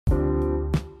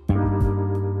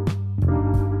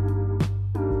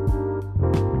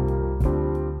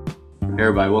Hey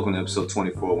everybody, welcome to episode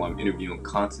 24 where I'm interviewing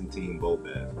Konstantin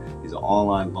Bobev. He's an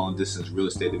online long-distance real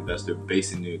estate investor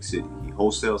based in New York City. He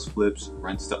wholesales, flips,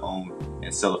 rents to own,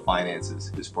 and seller finances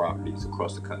his properties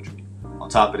across the country. On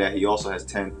top of that, he also has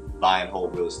 10 buy and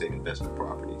hold real estate investment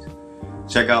properties.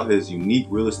 Check out his unique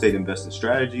real estate investing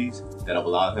strategies that have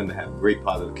allowed him to have great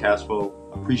positive cash flow,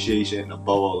 appreciation, and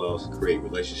above all else, create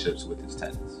relationships with his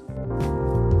tenants.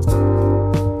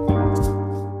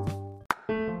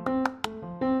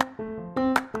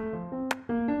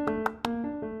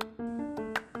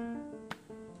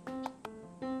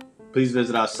 Please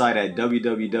visit our site at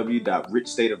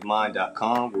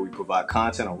www.richstateofmind.com where we provide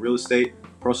content on real estate,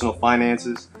 personal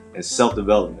finances, and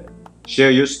self-development.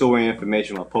 Share your story and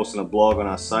information by posting a blog on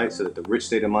our site so that the Rich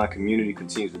State of Mind community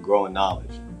continues to grow in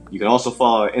knowledge. You can also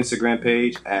follow our Instagram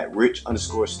page at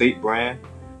rich_state brand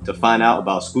to find out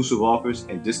about exclusive offers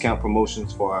and discount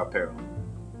promotions for our apparel.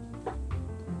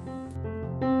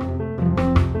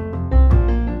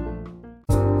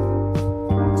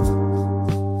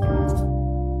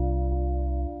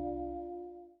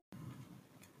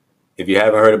 If you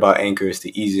haven't heard about Anchor, it's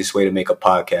the easiest way to make a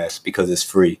podcast because it's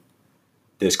free.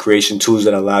 There's creation tools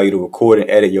that allow you to record and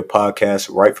edit your podcast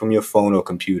right from your phone or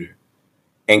computer.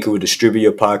 Anchor will distribute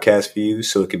your podcast for you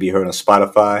so it can be heard on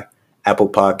Spotify, Apple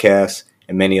Podcasts,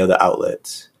 and many other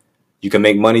outlets. You can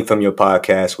make money from your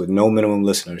podcast with no minimum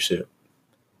listenership.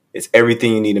 It's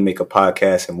everything you need to make a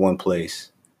podcast in one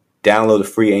place. Download the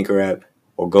free Anchor app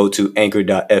or go to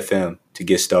anchor.fm to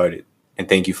get started. And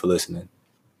thank you for listening.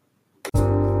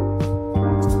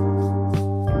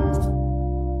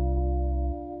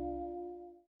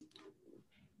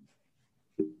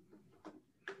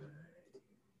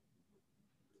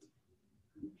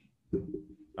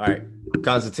 All right,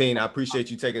 Konstantin, I appreciate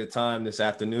you taking the time this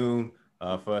afternoon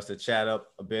for us to chat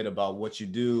up a bit about what you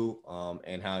do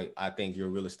and how I think your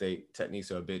real estate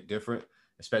techniques are a bit different,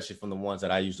 especially from the ones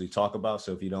that I usually talk about.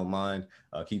 So if you don't mind,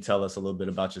 can you tell us a little bit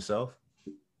about yourself?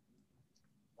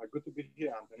 Good to be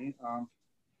here, Anthony.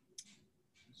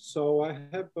 So I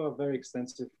have a very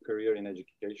extensive career in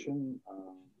education.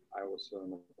 I was a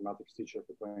mathematics teacher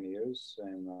for 20 years,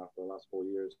 and for the last 4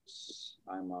 years,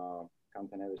 I'm a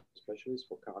content area specialist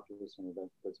for calculus and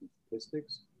event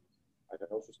statistics. I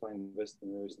also started investing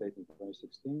in real estate in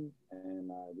 2016,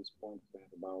 and at this point, I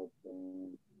have about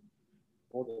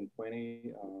more than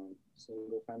 20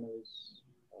 single families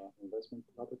investment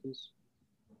properties.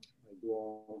 I do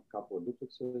own a couple of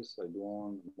duplexes, I do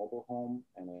own a mobile home,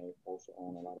 and I also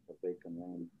own a lot of vacant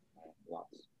land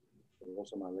lots. So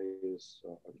those are my latest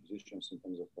acquisitions in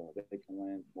terms of vacant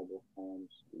land, mobile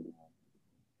homes.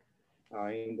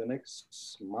 In the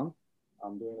next month,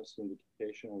 I'm doing a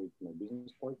syndication with my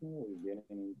business partner. We're getting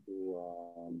into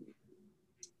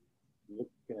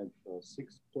looking at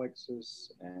 6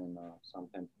 plexes and some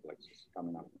 10 plexes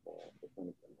coming up for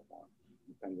 2021,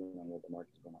 depending on what the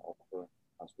market's going to offer.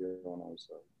 As we all know, it's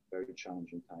a very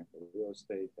challenging time for real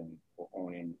estate and for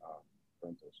owning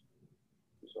rentals.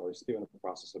 So we're still in the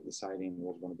process of deciding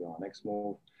what's going to be our next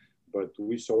move. But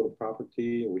we sold the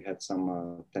property. We had some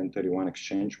 1031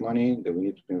 exchange money that we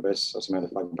need to invest, as a matter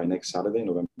of fact, by next Saturday,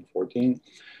 November 14.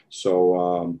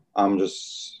 So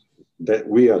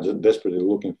we are just desperately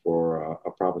looking for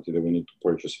a property that we need to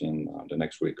purchase in the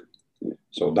next week.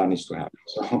 So that needs to happen.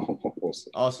 So we'll see.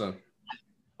 Awesome.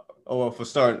 Oh, well, for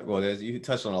starting, you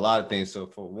touched on a lot of things. So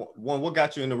for one, what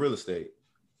got you into real estate?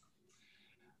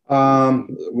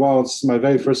 Well, it's my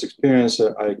very first experience.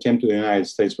 I came to the United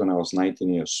States when I was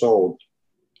 19 years old,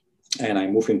 and I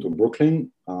moved into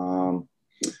Brooklyn.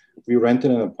 We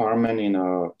rented an apartment in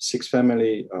a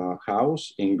 6-family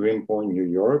house in Greenpoint, New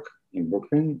York, in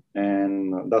Brooklyn,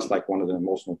 and that's like one of the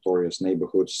most notorious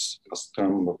neighborhoods as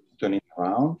term of turning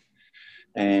around.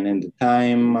 And in the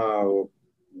time,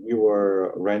 we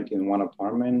were renting one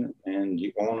apartment, and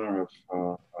the owner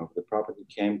of the property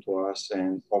came to us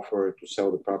and offered to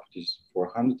sell the properties for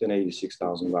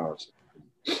 $186,000.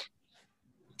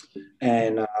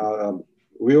 And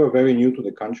we were very new to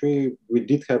the country. We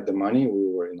did have the money. We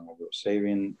were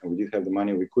saving, and we did have the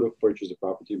money. We could have purchased the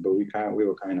property, but we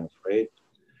were kind of afraid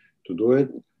to do it.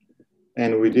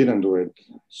 And we didn't do it.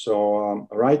 So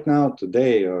right now,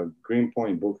 today,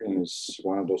 Greenpoint, Brooklyn is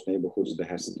one of those neighborhoods that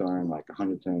has turned like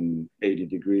 180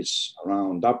 degrees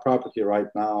around. That property right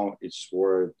now, it's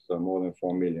worth more than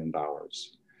 $4 million.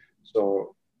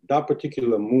 So that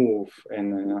particular move,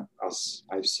 and as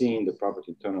I've seen the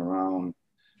property turn around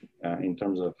in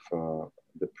terms of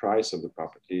the price of the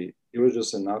property, it was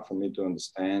just enough for me to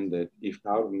understand that if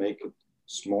I would make a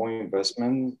small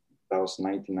investment, that was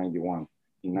 1991.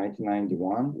 In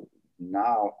 1991,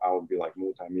 now I would be like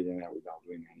multi-millionaire without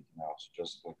doing anything else,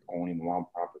 just like owning one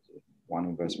property. one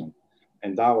investment.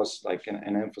 And that was like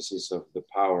an emphasis of the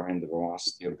power and the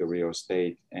velocity of the real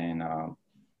estate, and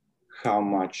how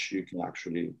much you can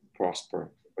actually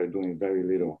prosper by doing very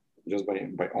little, just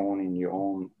by owning your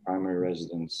own primary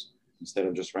residence instead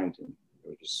of just renting.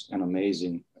 It was an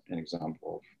amazing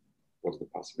example of what's the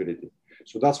possibility.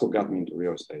 So that's what got me into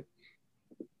real estate.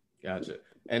 Gotcha.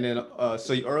 And then,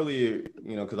 so earlier,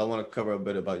 because I want to cover a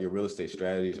bit about your real estate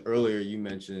strategies. Earlier, you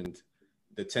mentioned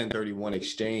the 1031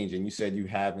 exchange, and you said you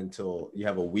have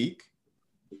a week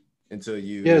until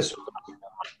you. Yes.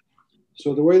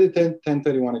 So the way the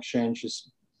 1031 exchange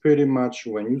is pretty much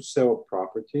when you sell a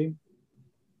property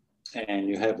and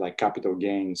you have like capital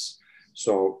gains.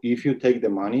 So if you take the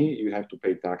money, you have to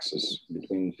pay taxes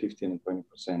between 15 and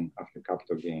 20% of your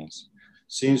capital gains.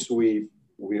 Since we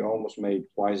almost made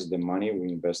twice the money we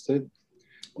invested,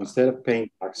 instead of paying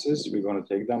taxes, we're going to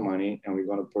take that money and we're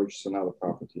going to purchase another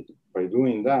property. By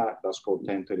doing that, that's called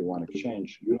 1031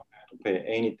 exchange. You don't have to pay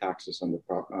any taxes on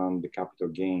the capital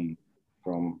gain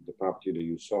from the property that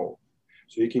you sold.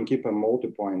 So you can keep on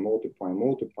multiplying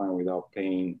without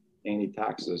paying any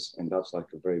taxes. And that's like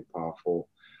a very powerful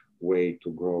way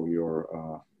to grow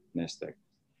your nest egg.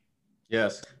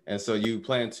 Yes. And so you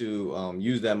plan to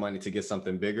use that money to get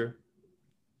something bigger?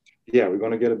 Yeah, we're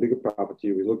going to get a bigger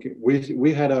property.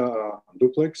 We had a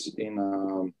duplex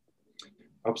in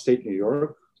upstate New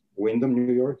York, Windham,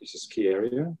 New York. It's a ski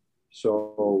area.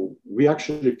 So we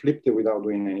actually flipped it without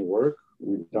doing any work.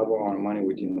 We doubled our money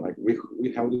within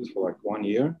we held it for like 1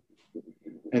 year.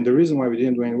 And the reason why we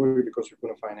didn't do any work is because we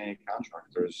couldn't find any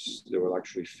contractors that were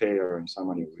actually fair and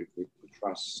somebody we could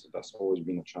trust. That's always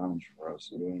been a challenge for us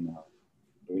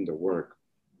doing the work,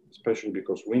 especially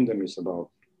because Windham is about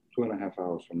 2.5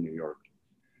 hours from New York.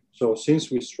 So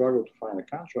since we struggled to find a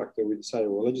contractor, we decided,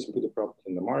 well, let's just put the property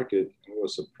in the market. And we were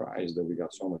surprised that we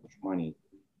got so much money.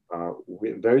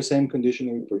 Very same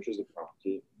condition we purchased the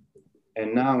property.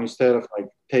 And now instead of like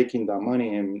taking that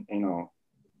money and,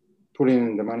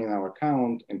 putting the money in our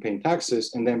account and paying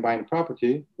taxes and then buying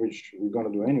property, which we're going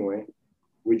to do anyway,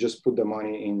 we just put the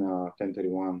money in a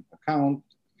 1031 account.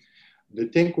 The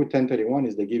thing with 1031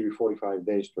 is they give you 45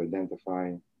 days to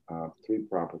identify 3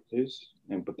 properties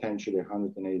and potentially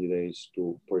 180 days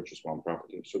to purchase 1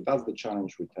 property. So that's the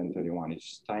challenge with 1031.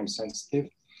 It's time sensitive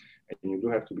and you do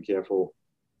have to be careful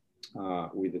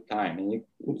with the time. And it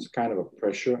puts kind of a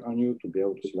pressure on you to be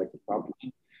able to select a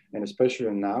property. And especially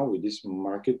now with this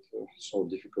market, so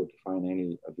difficult to find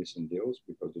any decent deals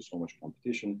because there's so much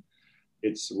competition.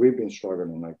 We've been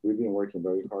struggling. Like we've been working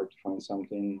very hard to find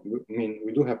something. I mean,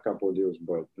 we do have a couple of deals,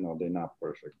 but they're not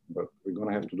perfect. But we're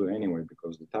gonna have to do it anyway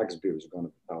because the tax bill is gonna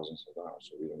be thousands of dollars,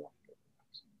 so we don't want to pay the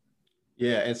tax.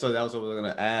 Yeah, and so that was what I was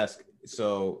gonna ask.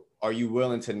 So, are you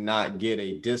willing to not get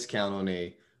a discount on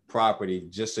a property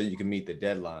just so you can meet the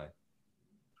deadline?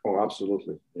 Oh,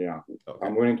 absolutely. Yeah, okay.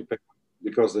 I'm willing to pay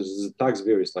because the tax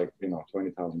bill is like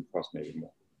 20,000 plus, maybe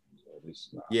more.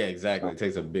 So yeah, exactly. It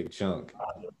takes a big chunk.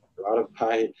 Out of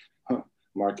high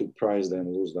market price,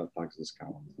 then lose that tax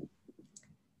discount.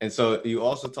 And so you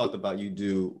also talked about you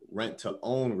do rent to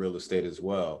own real estate as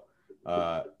well.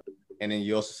 And then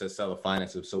you also said seller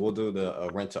finances. So we'll do the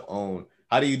rent to own.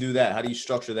 How do you do that? How do you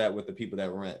structure that with the people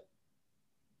that rent?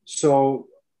 So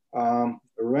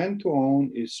rent to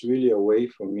own is really a way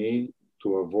for me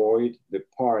to avoid the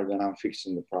part that I'm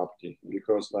fixing the property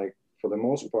because like for the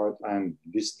most part, I'm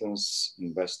distance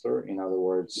investor. In other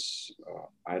words,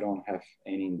 I don't have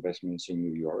any investments in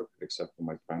New York except for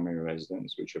my primary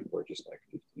residence, which I purchased like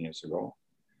 15 years ago.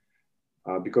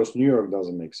 Because New York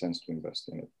doesn't make sense to invest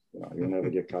in it. You never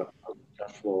get cash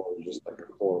flow. It's just like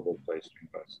a horrible place to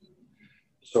invest.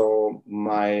 So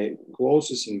my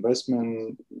closest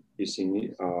investment is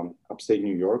in upstate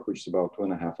New York, which is about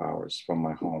 2.5 hours from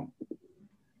my home.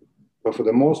 But for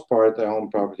the most part, I own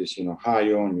properties in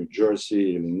Ohio, New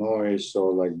Jersey, Illinois, so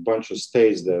like a bunch of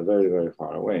states that are very, very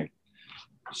far away.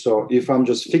 So if I'm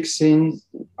just fixing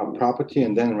a property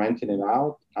and then renting it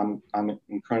out, I'm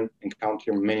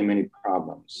encountering many, many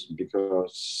problems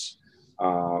because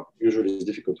usually it's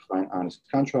difficult to find honest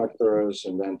contractors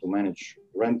and then to manage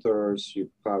renters, you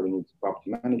probably need a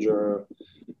property manager,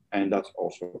 and that's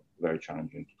also very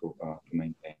challenging to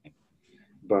maintain.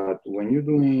 But when you're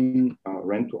doing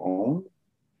rent to own,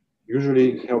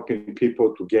 usually helping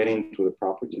people to get into the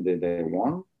property that they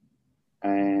want,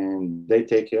 and they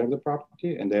take care of the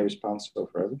property and they're responsible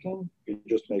for everything. You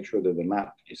just make sure that the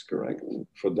map is correct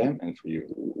for them and for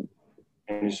you.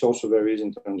 And it's also very easy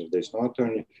in terms of there's no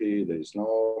attorney fee, there's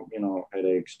no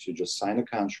headaches. You just sign a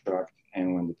contract,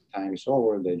 and when the time is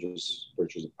over, they just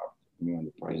purchase the property and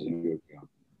the price you agree on.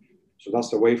 So that's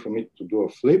the way for me to do a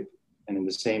flip, and at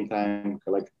the same time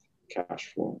collect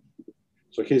cash flow.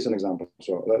 So here's an example.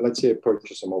 So let's say I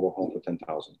purchase a mobile home for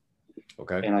 10,000.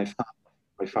 Okay. And I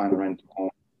find a rental home,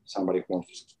 somebody who wants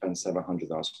to spend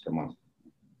 $700 per month.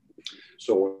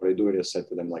 So what I do is I said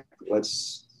to them, like,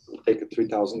 let's take a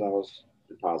 $3,000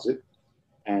 deposit,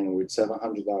 and with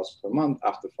 $700 per month,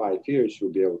 after 5 years,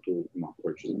 you'll be able to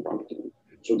purchase the property.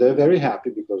 So they're very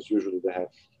happy because usually they have,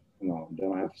 they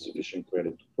don't have sufficient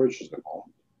credit to purchase the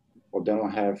home, or they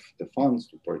don't have the funds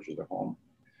to purchase the home.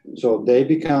 So they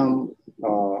become,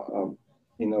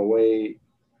 in a way,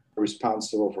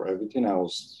 responsible for everything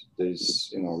else.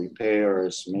 There's,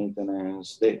 repairs,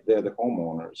 maintenance. They're the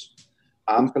homeowners.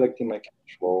 I'm collecting my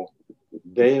cash flow.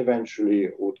 They eventually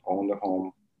would own the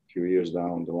home a few years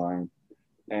down the line.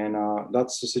 And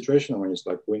that's the situation when it's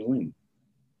like win-win.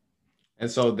 And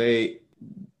so the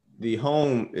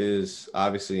home is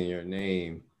obviously in your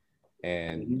name,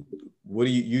 and what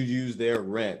do you use their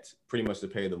rent pretty much to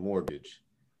pay the mortgage?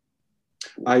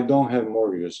 I don't have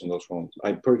mortgages in those homes.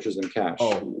 I purchase them cash.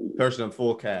 Oh, purchase them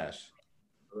full cash.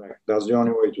 Correct. That's the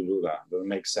only way to do that. That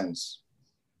makes sense.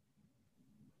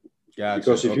 Gotcha.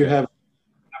 Because if you have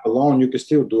a loan, you can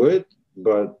still do it,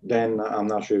 but then I'm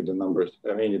not sure if the numbers,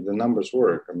 if the numbers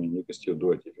work, you can still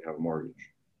do it if you have a mortgage.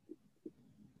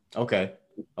 Okay.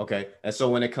 And so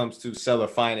when it comes to seller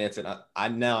financing, I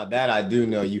now that I do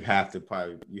know you have to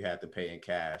pay in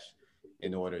cash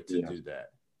in order to do that.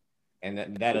 And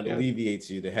that alleviates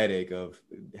you the headache of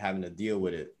having to deal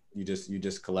with it. You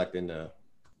just collecting the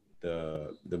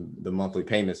monthly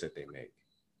payments that they make.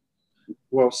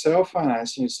 Well,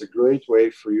 self-financing is a great way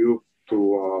for you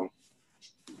to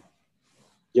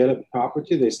get a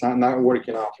property that's not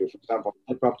working out for you. For example, I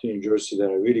had a property in New Jersey that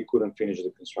I really couldn't finish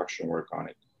the construction work on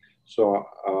it.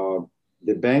 So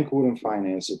the bank wouldn't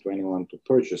finance it to anyone to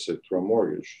purchase it through a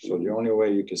mortgage. So the only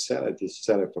way you can sell it is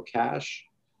sell it for cash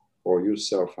or use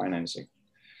self-financing.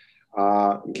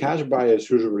 Cash buyers,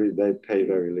 usually they pay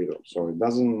very little. So it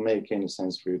doesn't make any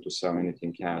sense for you to sell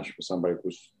anything cash for somebody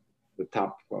who's the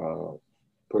top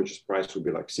purchase price would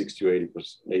be like 60 to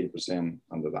 80%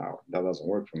 under the hour. That doesn't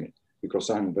work for me because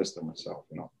I'm an investor myself,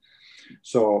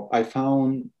 So I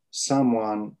found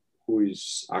someone who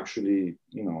is actually,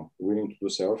 willing to do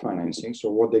self-financing.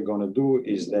 So what they're going to do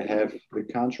is they have the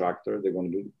contractor, they're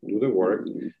going to do the work,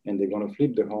 and they're going to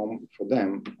flip the home for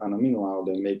them. And meanwhile,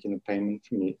 they're making a payment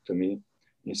to me.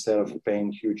 Instead of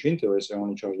paying huge interest, they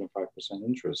only charge them 5%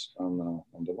 interest on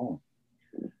the loan.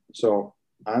 So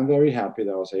I'm very happy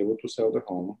that I was able to sell the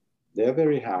home. They're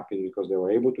very happy because they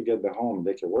were able to get the home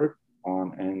they can work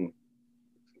on and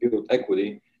build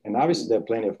equity. And obviously, there's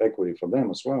plenty of equity for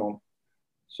them as well.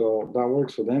 So that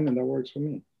works for them and that works for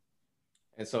me.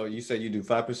 And so you said you do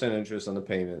 5% interest on the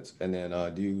payments, and then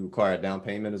do you require a down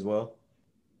payment as well?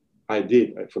 I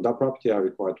did. For that property, I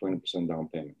require 20% down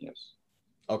payment, yes.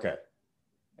 Okay.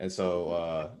 And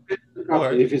so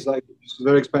if it's like it's a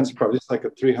very expensive property, it's like a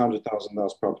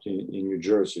 $300,000 property in New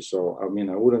Jersey. So, I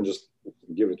wouldn't just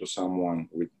give it to someone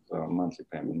with a monthly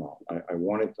payment. No, I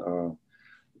wanted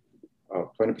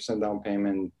 20% down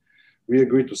payment. We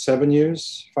agreed to 7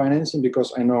 years financing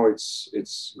because I know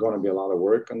it's going to be a lot of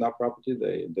work on that property.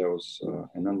 There was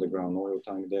an underground oil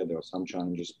tank there. There were some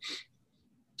challenges.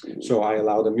 So I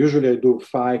allow them. Usually I do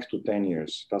 5 to 10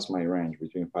 years. That's my range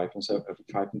between 5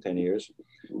 and 10 years.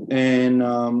 And,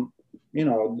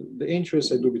 the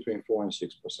interest I do between 4 and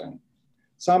 6%.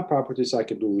 Some properties I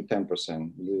could do with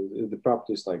 10%. The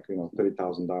property is like,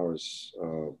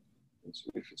 $30,000.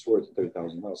 If it's worth $30,000,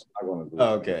 I'm not going to do it.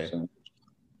 Okay.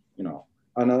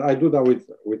 And I do that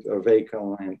with a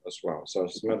vacant land as well. So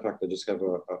as a matter of fact, I just have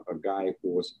a guy who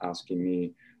was asking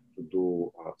me to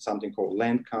do something called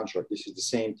land contract. This is the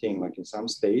same thing, like in some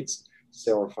states,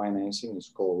 seller financing is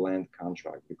called land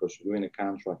contract because you're doing a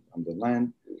contract on the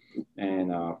land.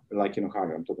 And like in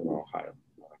Ohio, I'm talking about Ohio.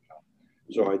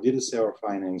 So I did a seller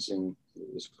financing.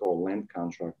 It's called land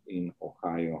contract in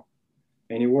Ohio.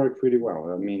 And it worked pretty well.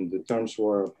 The terms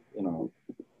were,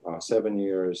 7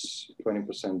 years,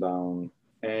 20% down,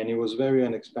 and it was very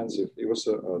inexpensive. It was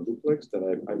a duplex that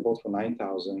I bought for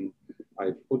 $9,000.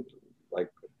 I put like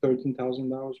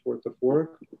 $13,000 worth of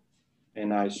work,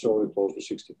 and I sold it close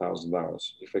to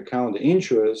 $60,000. If I count the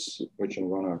interest, which I'm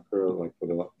going to occur like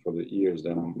for the years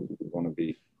that I'm going to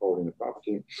be holding the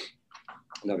property,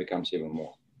 that becomes even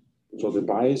more. So the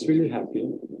buyer is really happy,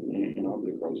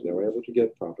 because they were able to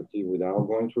get property without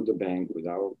going through the bank,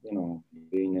 without,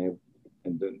 being able,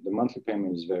 and the monthly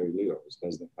payment is very little. It's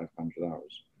less than $500.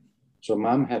 So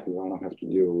I'm happy I don't have to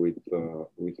deal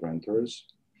with renters.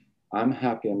 I'm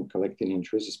happy I'm collecting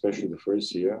interest, especially the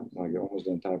first year, like almost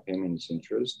the entire payment is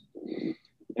interest.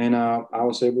 And I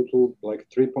was able to like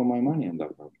triple my money on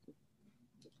that property.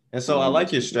 And so I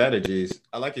like your strategies.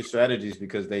 I like your strategies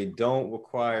because they don't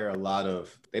require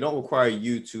they don't require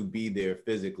you to be there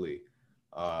physically.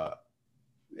 Uh,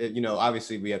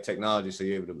 Obviously we have technology, so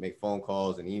you're able to make phone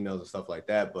calls and emails and stuff like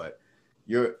that. But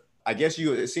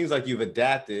it seems like you've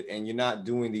adapted and you're not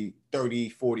doing the 30,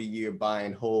 40-year buy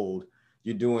and hold.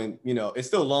 You're doing, it's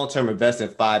still long-term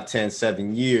investment, 5, 10,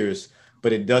 7 years,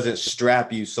 but it doesn't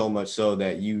strap you so much so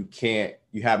that you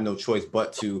have no choice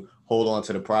but to hold on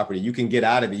to the property. You can get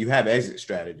out of it. You have exit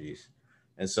strategies.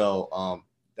 And so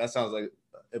that sounds like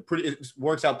it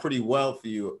works out pretty well for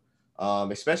you,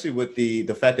 especially with the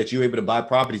fact that you're able to buy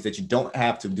properties that you don't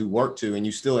have to do work to, and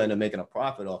you still end up making a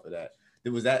profit off of that.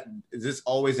 Is this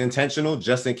always intentional,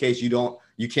 just in case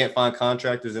you can't find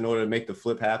contractors in order to make the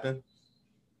flip happen?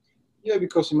 Yeah,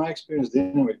 because in my experience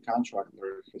dealing with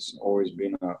contractors, it's always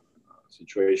been a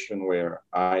situation where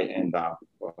I end up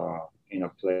in a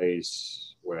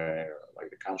place where like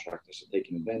the contractors are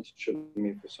taking advantage of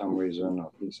me for some reason,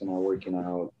 or things are not working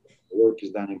out, the work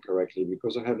is done incorrectly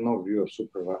because I have no view of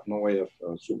no way of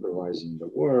supervising the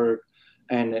work,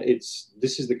 and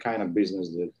this is the kind of business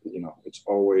that it's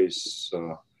always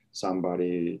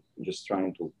somebody just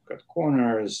trying to cut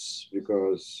corners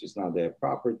because it's not their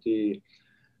property,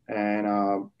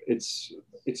 and it's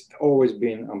always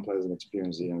been unpleasant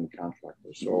experience dealing with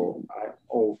contractors. So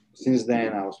since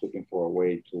then I was looking for a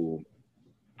way to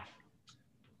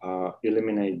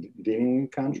eliminate dealing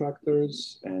with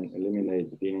contractors and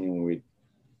eliminate dealing with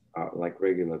like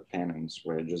regular tenants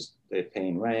where just they're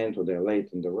paying rent or they're late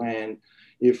in the rent.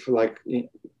 If like in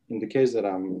the case that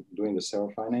I'm doing the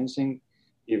self-financing,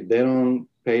 if they don't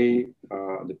pay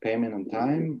the payment on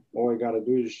time, all I gotta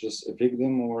do is just evict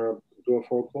them or do a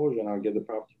foreclosure and I'll get the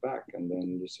property back. And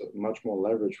then there's much more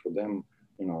leverage for them.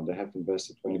 They have to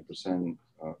invest a 20%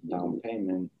 down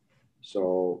payment.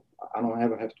 So I don't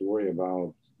ever have to worry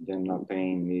about them not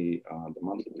paying me the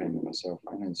monthly payment by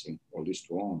self-financing or lease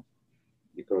to own,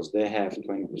 because they have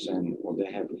 20% or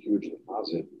they have a huge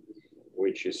deposit,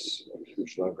 which is a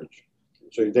huge leverage.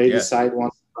 So if they decide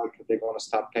once they're going to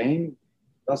stop paying,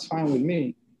 that's fine with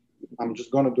me. I'm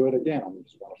just going to do it again. I'm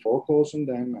just going to foreclose on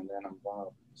them and then I'm going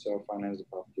to self-finance the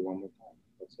property one more time.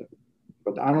 That's it.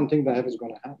 But I don't think that is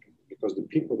going to happen because the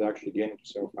people that actually get into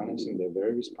self-financing, they're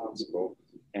very responsible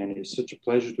and it's such a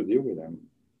pleasure to deal with them.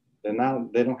 They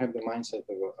don't have the mindset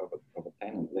of a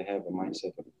tenant. They have a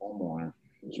mindset of a homeowner.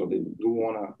 So they do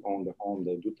want to own the home.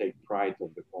 They do take pride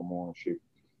of the home ownership.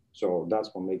 So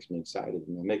that's what makes me excited. It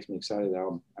makes me excited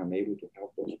that I'm able to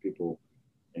help those people,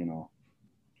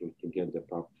 to get the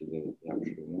property they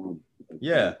actually want.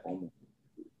 Yeah.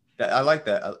 I like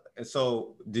that.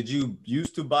 So did you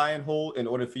used to buy and hold in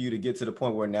order for you to get to the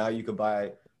point where now you could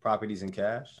buy properties in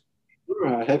cash? Sure,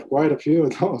 I have quite a few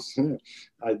of those.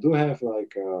 I do have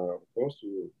like close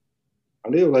to a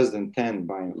little less than 10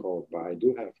 buy and hold, but I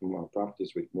do have more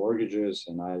properties with mortgages,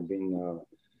 and I've been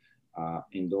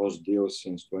in those deals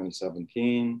since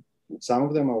 2017. Some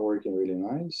of them are working really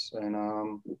nice,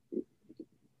 and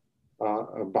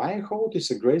buy and hold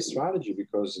is a great strategy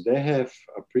because they have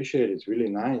appreciated really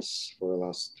nice for the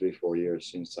last 3-4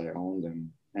 years since I own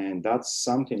them, and that's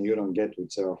something you don't get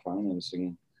with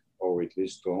self-financing or at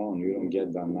least to own. You don't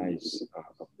get that nice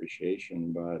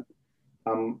appreciation, but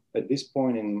at this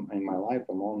point in my life,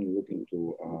 I'm only looking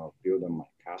to build on my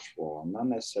cash flow. I'm not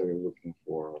necessarily looking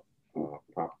for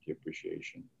property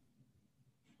appreciation.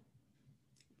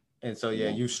 And so,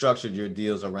 you structured your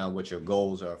deals around what your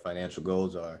goals are, financial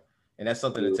goals are. And that's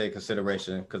something to take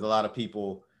consideration because a lot of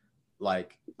people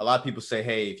say,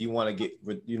 hey, if you want to get,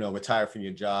 retire from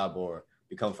your job or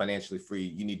become financially free,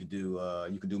 you need to do,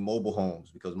 you can do mobile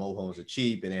homes because mobile homes are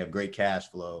cheap and they have great cash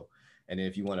flow. And then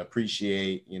if you want to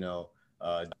appreciate,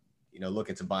 look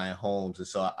into buying homes. And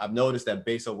so I've noticed that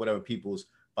based on whatever people's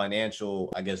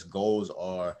financial, I guess, goals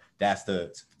are, that's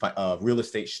the real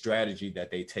estate strategy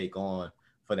that they take on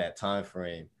for that time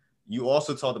frame. You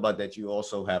also talked about that you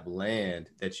also have land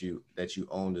that you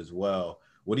owned as well.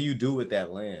 What do you do with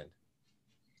that land?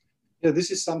 Yeah,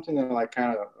 this is something that I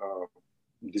kind of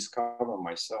discover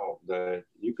myself, that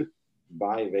you could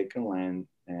buy vacant land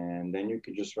and then you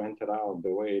could just rent it out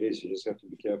the way it is. You just have to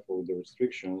be careful with the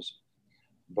restrictions.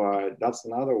 But that's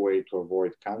another way to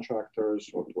avoid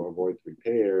contractors or to avoid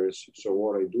repairs. So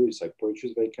what I do is I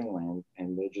purchase vacant land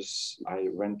and I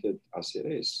rent it as it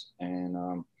is.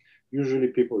 And usually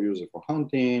people use it for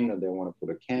hunting, and they want to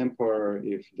put a camper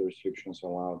if the restrictions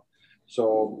allow.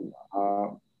 So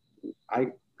I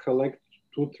collect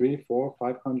 $200, $300,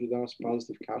 $400, $500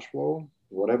 positive cash flow.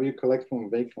 Whatever you collect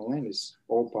from vacant land is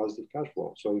all positive cash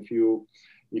flow. So if you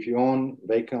own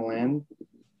vacant land,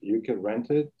 you can rent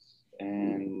it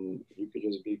and you could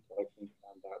just be collecting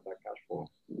that cash flow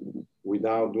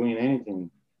without doing anything.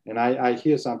 And I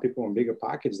hear some people in bigger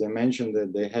pockets, they mention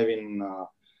that they're having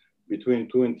between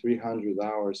 200 and 300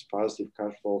 hours positive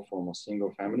cash flow from a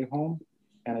single family home.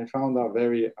 And I found that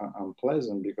very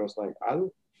unpleasant because like I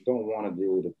don't want to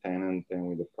deal with the tenant and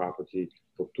with the property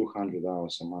for 200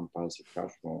 hours a month positive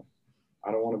cash flow.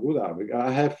 I don't want to do that. Because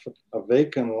I have a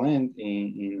vacant land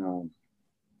in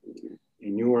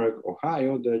Newark,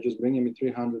 Ohio. They're just bringing me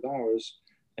 300 hours,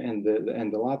 and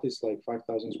the lot is like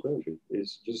 5,000 square feet.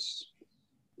 It's just,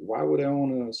 why would I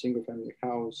own a single family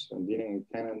house and dealing with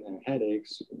tenant and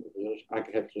headaches? I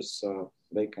could have just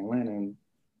vacant land, and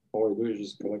all I do is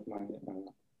just collect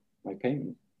my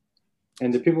payment.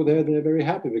 And the people there, they're very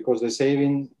happy because they're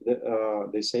saving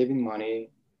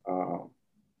money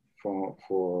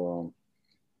for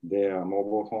their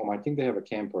mobile home. I think they have a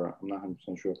camper. I'm not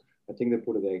 100% sure. I think they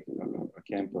put a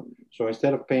camper. So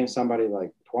instead of paying somebody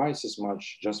like twice as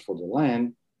much just for the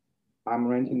land, I'm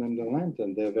renting them the land,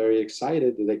 and they're very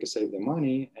excited that they can save their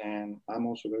money. And I'm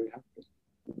also very happy.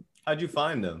 How'd you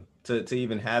find them to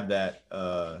even have that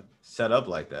set up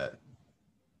like that?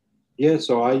 Yeah,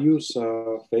 so I use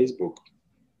Facebook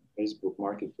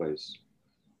Marketplace.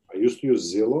 I used to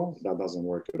use Zillow. That doesn't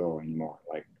work at all anymore.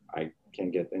 Like I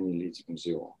can't get any leads from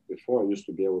Zillow. Before I used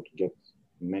to be able to get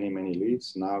many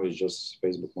leads. Now it's just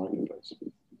Facebook Marketplace.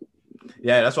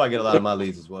 Yeah, that's why I get a lot of my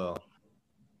leads as well.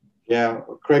 Yeah,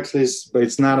 Craigslist, but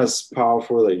it's not as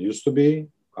powerful as it used to be.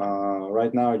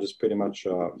 Right now, I just pretty much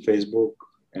Facebook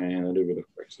and a little bit of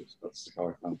Craigslist. That's how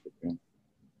I found it.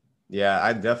 Yeah,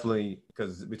 I definitely,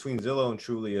 because between Zillow and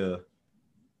Trulia,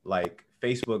 like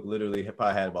Facebook literally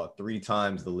probably had about 3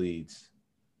 times the leads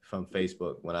from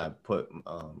Facebook when I put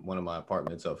one of my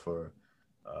apartments up for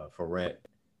rent.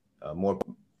 More,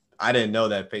 I didn't know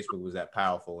that Facebook was that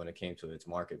powerful when it came to its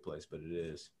marketplace, but it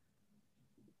is.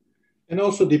 It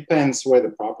also depends where the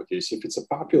property is. If it's a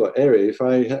popular area, if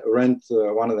I rent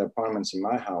one of the apartments in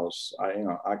my house,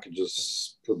 I could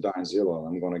just put down Zillow.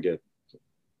 I'm going to get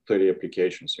 30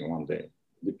 applications in one day.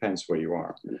 Depends where you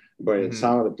are. But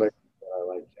some of the places,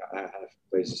 like I have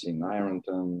places in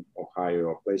Ironton, Ohio,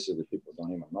 or places that people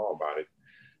don't even know about it.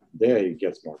 There it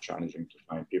gets more challenging to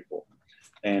find people.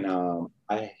 And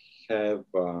I have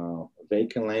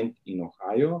vacant land in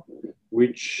Ohio,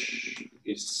 which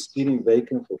is sitting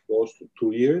vacant for close to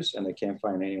 2 years, and I can't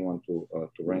find anyone to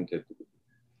rent it.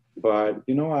 But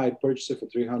I purchased it for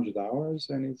 $300,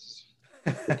 and it's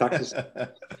the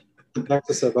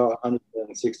taxes about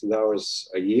 $160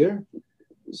 a year,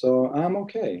 so I'm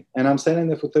okay. And I'm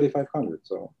selling it for $3,500,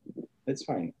 so it's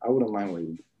fine. I wouldn't mind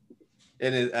waiting.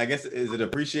 And I guess, is it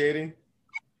appreciating?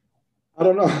 I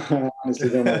don't know. I honestly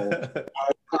don't know.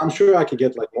 I'm sure I could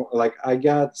get like more. Like I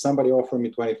got somebody offered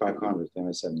me $2,500, and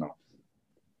I said no.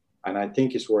 And I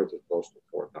think it's worth it close to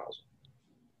 $4,000.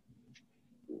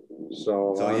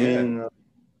 So yeah. I mean,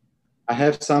 I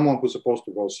have someone who's supposed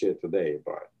to go see it today,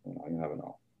 but you never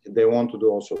know. They want to do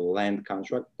also land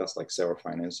contract. That's like seller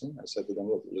financing. I said to them,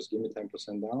 look, just give me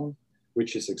 10% down,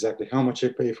 which is exactly how much I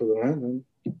pay for the land, and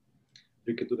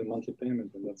you can do the monthly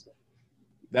payment, and that's it.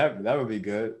 That would be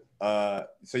good.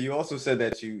 So you also said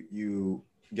that you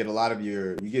get a lot of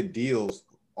you get deals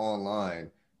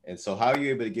online, and so how are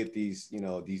you able to get these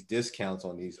these discounts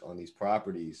on these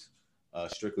properties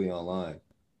strictly online?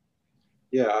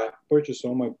 Yeah, I purchase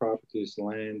all my properties,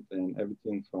 land, and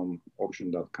everything from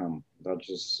auction.com. That's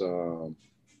just a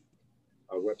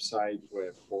website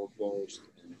where foreclosed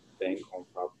and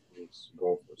bank-owned properties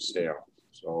go for sale.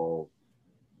 So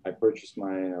I purchase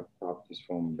my properties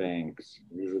from banks.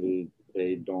 Usually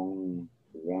they don't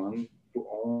want to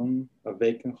own a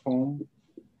vacant home.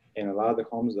 And a lot of the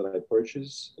homes that I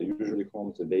purchase are usually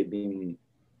homes that they've been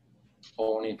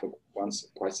owning for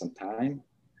quite some time.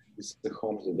 It's the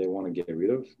homes that they want to get rid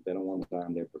of. They don't want that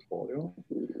in their portfolio.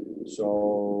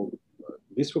 So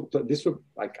this would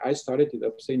like I started it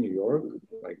upstate New York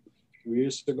like a few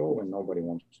years ago when nobody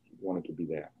wanted to be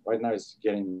there. Right now it's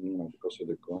getting, because of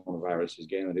the coronavirus, it's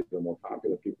getting a little more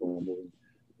popular. People are moving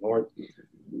north.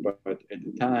 But at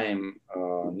the time,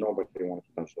 nobody wanted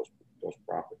to touch those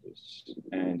properties.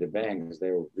 And the banks,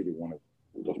 they really wanted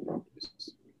those properties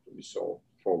to be sold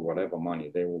for whatever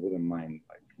money. They wouldn't mind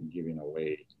like giving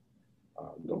away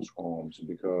those homes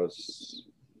because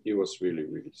it was really,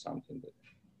 really something that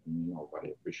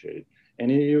nobody appreciated. And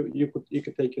you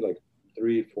could take you like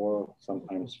 3, 4,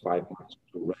 sometimes 5 months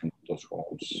to rent those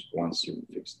homes once you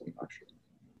fix them. Actually,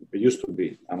 it used to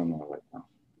be. I don't know right now.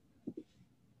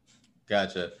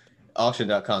 Gotcha.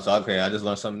 Auction.com. So okay, I just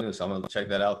learned something new, so I'm gonna check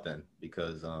that out then,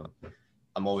 because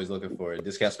I'm always looking for a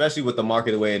discount, especially with the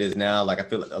market the way it is now. Like I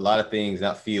feel like a lot of things,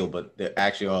 not feel, but there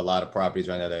actually are a lot of properties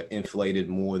right now that are inflated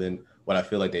more than what I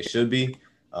feel like they should be.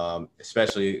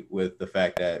 Especially with the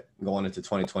fact that going into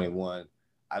 2021,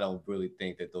 I don't really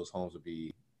think that those homes will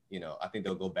be, I think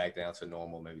they'll go back down to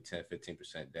normal, maybe 10,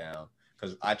 15% down.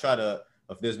 Because I try to,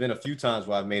 if there's been a few times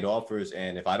where I've made offers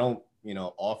and if I don't,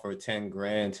 offer 10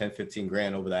 grand, 10, 15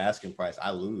 grand over the asking price,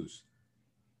 I lose.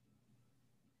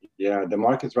 Yeah, the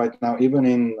market right now, even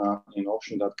in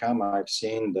auction.com, I've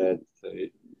seen that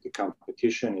the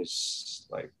competition is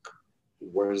like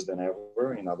worse than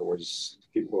ever. In other words,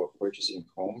 people are purchasing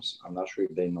homes. I'm not sure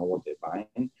if they know what they're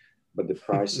buying, but the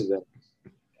prices that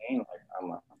they're paying, like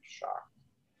I'm shocked.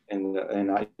 And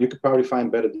you could probably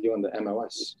find better deal on the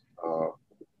MLS for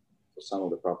some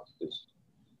of the properties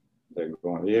they're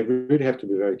going. You really have to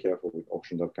be very careful with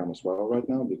auction.com as well right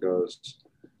now because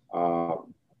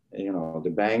the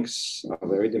banks are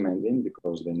very demanding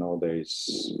because they know there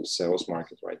is a sales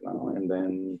market right now, and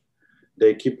then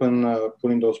they keep on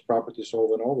putting those properties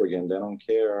over and over again. They don't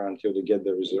care until they get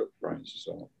the reserve price.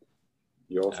 So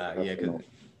you also have to know.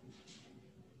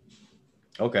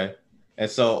 Okay. And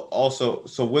so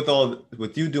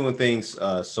with you doing things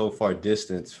so far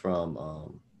distance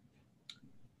from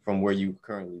where you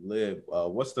currently live,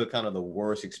 what's the kind of the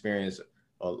worst experience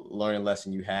or learning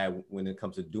lesson you had when it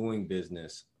comes to doing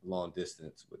business long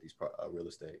distance with these real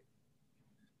estate?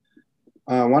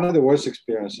 One of the worst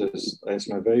experiences is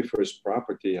my very first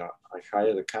property. I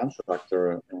hired a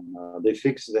contractor and they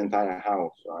fixed the entire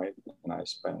house, right? And I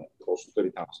spent close to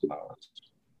 $30,000.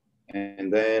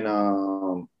 And then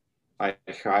I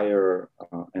hire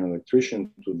an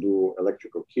electrician to do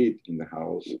electrical kit in the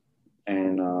house.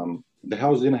 And the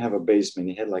house didn't have a basement.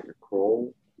 It had like a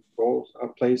crawl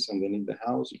place underneath the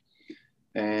house.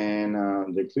 And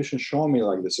the electrician showed me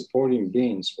like the supporting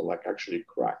beams were like actually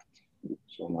cracked.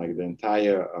 So like the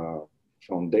entire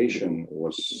foundation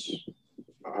was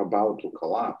about to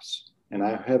collapse. And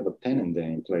I have a tenant there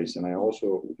in place. And I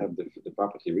also have the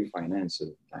property refinanced at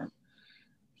the time.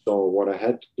 So what I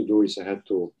had to do is I had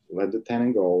to let the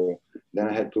tenant go. Then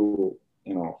I had to,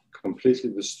 completely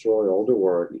destroy all the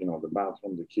work, the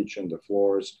bathroom, the kitchen, the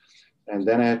floors. And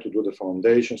then I had to do the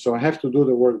foundation. So I have to do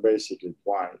the work basically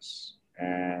twice.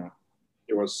 And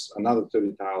it was another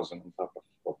 $30,000 on top of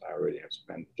what I already have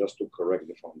spent just to correct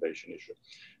the foundation issue.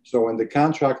 So when the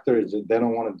contractor, they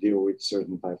don't want to deal with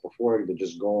certain type of work. They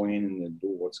just go in and they do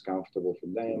what's comfortable for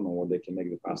them or what they can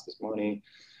make the fastest money.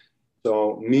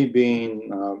 So me being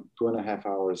 2.5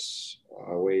 hours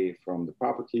away from the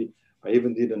property, I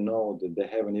even didn't know that they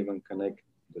haven't even connected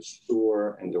the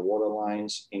sewer and the water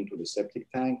lines into the septic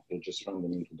tank. They just run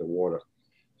them into the water.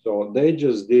 So they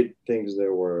just did things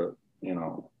that were,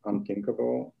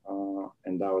 unthinkable.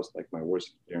 And that was like my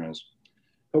worst experience.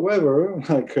 However,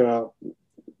 like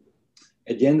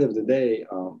at the end of the day,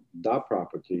 that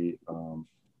property,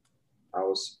 I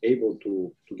was able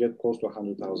to get close to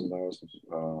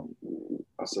 $100,000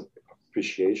 as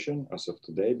appreciation as of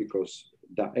today because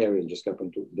that area just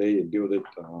happened to, they built it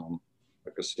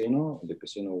a casino, the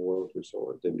Casino World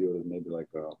Resort. They built it maybe like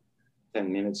 10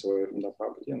 minutes away from that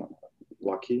property,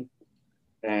 lucky.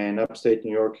 And upstate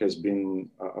New York has been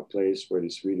a place where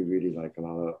it's really, really like a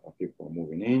lot of people are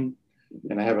moving in.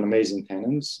 And I have an amazing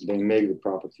tenants. They make the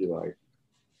property like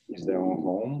it's their own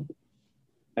home.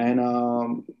 And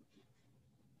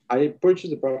I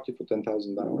purchased the property for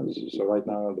 $10,000. So right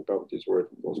now the property is worth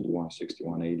close to 160,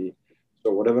 180. So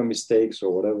whatever mistakes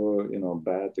or whatever,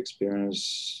 bad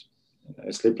experience,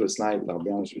 a sleepless night, I'll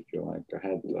be honest with you. Like I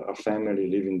had a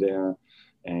family living there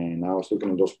and I was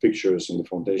looking at those pictures and the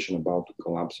foundation about to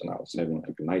collapse and I was having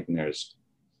like nightmares.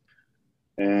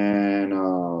 And,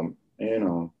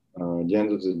 at the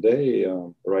end of the day,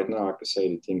 right now I can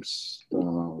say the things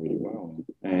really well.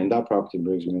 And that property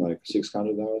brings me like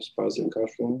 $600 positive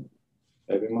cash flow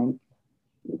every month.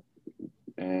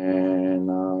 And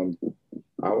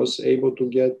I was able to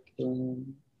get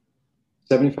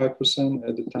 75%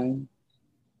 at the time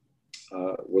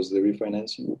was the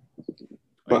refinancing.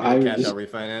 But I cash out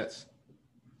refinance.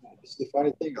 It's the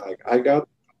funny thing. Like I got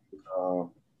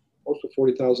close to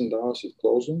 $40,000 at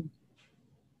closing.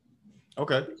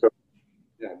 Okay.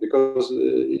 Because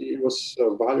it was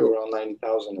value around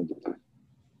 $90,000 at the time.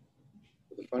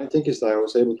 But the funny thing is that I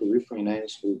was able to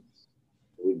refinance with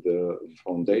the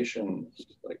foundation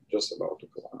like just about to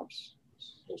collapse.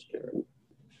 So scary.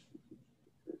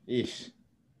 Yeesh.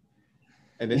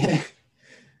 And then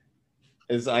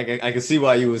it's like I can see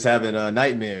why you was having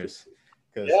nightmares.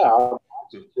 Yeah, I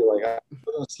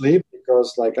couldn't sleep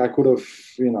because like I could have,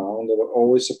 there was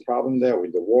always a problem there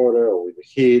with the water or with the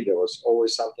heat. There was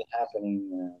always something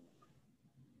happening.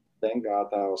 thank God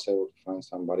I was able to find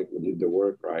somebody who did the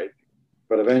work right.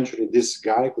 But eventually, this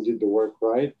guy who did the work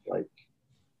right, like,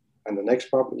 and the next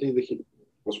property that he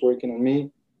was working on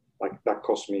me, like that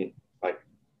cost me like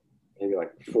maybe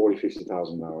like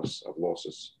 $40,000-$50,000 of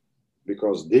losses,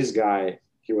 because this guy,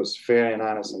 he was fair and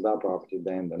honest on that property.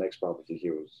 Then the next property, he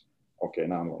was okay.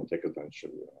 Now I'm going to take advantage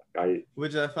of you.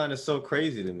 Which I find is so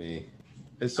crazy to me.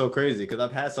 It's so crazy because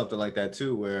I've had something like that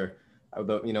too, where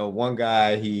one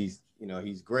guy, he's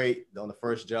great on the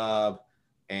first job,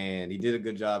 and he did a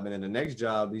good job, and then the next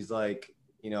job, he's like,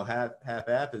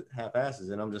 half-asses,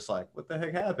 and I'm just like, what the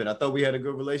heck happened? I thought we had a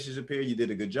good relationship here. You did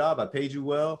a good job. I paid you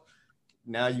well.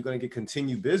 Now you're going to get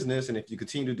continued business, and if you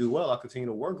continue to do well, I'll continue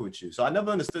to work with you. So I never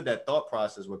understood that thought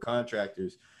process with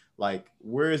contractors. Like,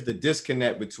 where is the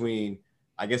disconnect between,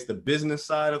 I guess, the business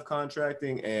side of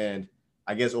contracting and,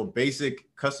 I guess, or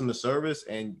basic customer service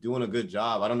and doing a good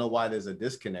job? I don't know why there's a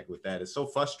disconnect with that. It's so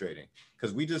frustrating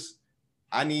because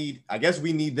I guess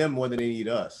we need them more than they need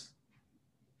us.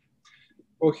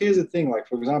 Well, here's the thing. Like,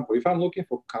 for example, if I'm looking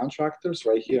for contractors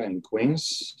right here in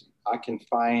Queens, I can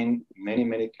find many,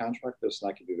 many contractors, and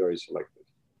I can be very selective.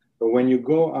 But when you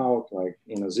go out, like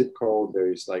in a zip code,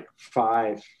 there is like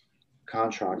 5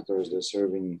 contractors they're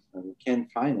serving, and you can't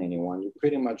find anyone. You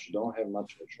pretty much don't have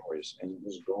much of a choice, and you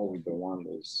just go with the one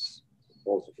that's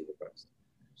supposed to be the best.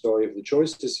 So if the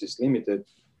choice is limited,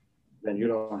 then you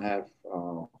don't have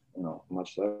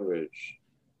much leverage,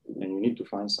 and you need to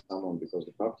find someone, because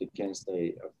the property can't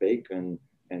stay vacant,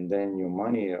 and then your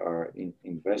money are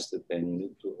invested, and you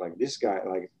need to, like this guy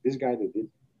that did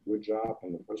a good job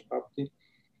on the first property,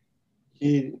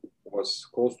 he was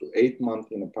close to 8 months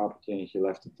in the property and he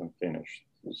left it unfinished.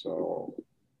 So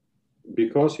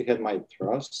because he had my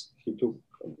trust, he took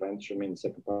advantage of me in the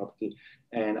second property.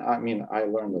 And I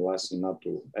learned a lesson not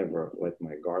to ever let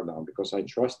my guard down, because I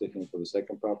trusted him for the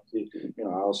second property. I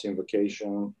was in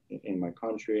vacation in my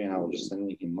country, and I was just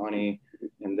sending him money.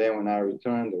 And then when I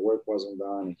returned, the work wasn't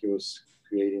done, and he was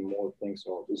creating more things.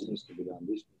 Oh, this needs to be done, this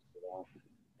needs to be done.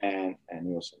 And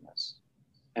it was a mess.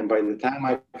 And by the time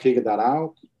I figured that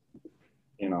out,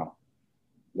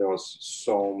 there was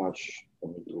so much for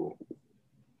me to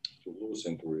lose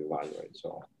and to reevaluate.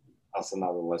 So that's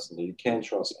another lesson, that you can't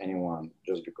trust anyone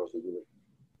just because they do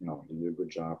a good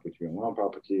job with you on one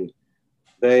property.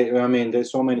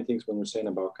 There's so many things when you're saying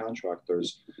about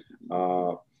contractors.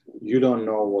 You don't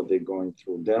know what they're going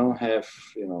through. They don't have,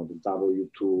 the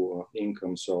W-2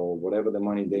 income. So whatever the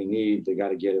money they need, they got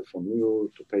to get it from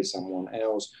you to pay someone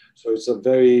else. So it's a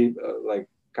very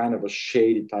kind of a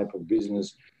shady type of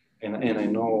business. And I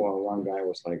know one guy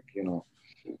was like,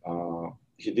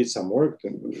 he did some work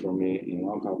for me in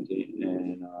one property,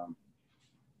 and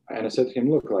I said to him,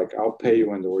 look, like, I'll pay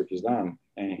you when the work is done.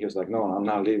 And he was like, no, I'm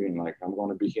not leaving. Like, I'm going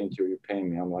to be here until you pay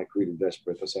me. I'm like really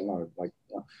desperate. I said, no,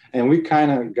 and we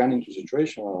kind of got into a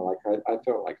situation where I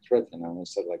felt like threatened, and I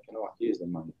said, like, here's the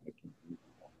money.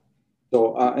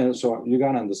 So you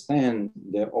got to understand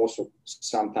that also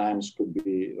sometimes could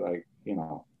be like,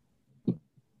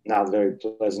 not very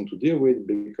pleasant to deal with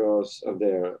because of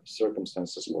their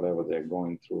circumstances, whatever they're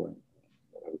going through.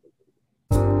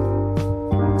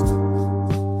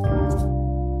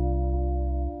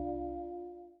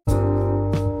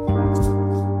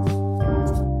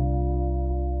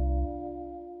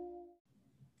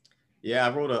 Yeah,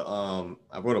 I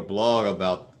wrote a blog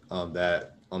about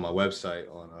that on my website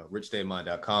on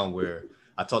richstatemind.com, where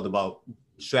I talked about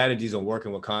strategies on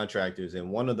working with contractors, and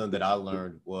one of them that I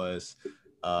learned was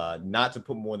not to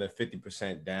put more than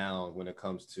 50% down when it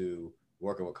comes to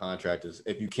working with contractors.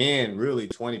 If you can, really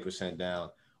 20% down,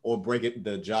 or break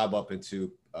the job up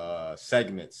into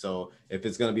segments. So if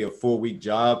it's going to be a 4-week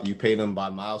job, you pay them by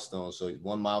milestones. So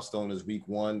one milestone is week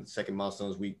 1, second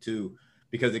milestone is week 2,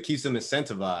 because it keeps them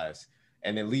incentivized,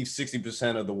 and then leave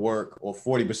 60% of the work or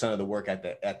 40% of the work at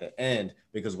the end.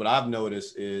 Because what I've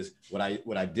noticed is what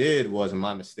I did was,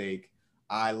 my mistake,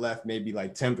 I left maybe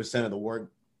like 10% of the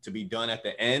work to be done at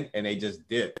the end, and they just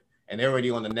dip, and they're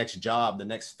already on the next job, the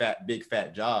next big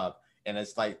fat job. And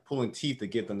it's like pulling teeth to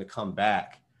get them to come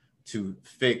back to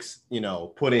fix,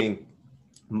 putting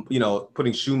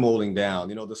shoe molding down,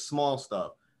 the small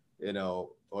stuff,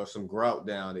 or some grout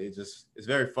down. It's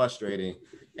very frustrating.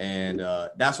 And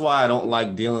that's why I don't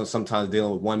like dealing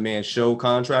with one-man show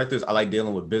contractors. I like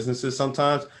dealing with businesses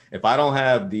sometimes. If I don't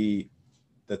have the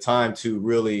time to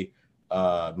really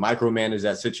micromanage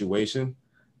that situation,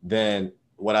 then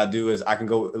what I do is I can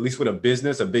go, at least with a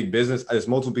big business, there's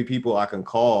multiple people I can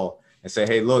call and say,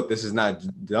 hey, look, this is not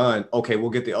done. Okay, we'll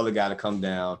get the other guy to come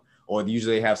down, or they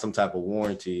usually have some type of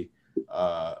warranty.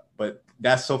 But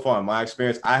that's so far in my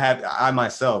experience. I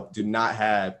myself do not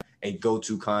have a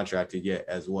go-to contractor yet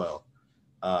as well.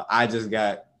 I just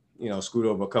got, screwed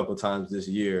over a couple of times this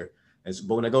year.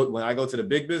 But when I go to the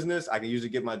big business, I can usually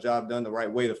get my job done the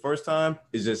right way the first time.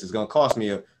 It's going to cost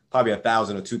me probably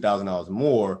 $1,000 or $2,000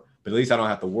 more, but at least I don't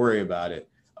have to worry about it.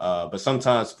 But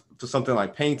sometimes for something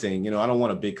like painting, I don't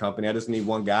want a big company. I just need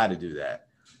one guy to do that.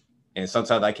 And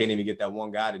sometimes I can't even get that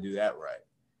one guy to do that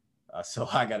right. So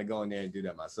I got to go in there and do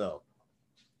that myself.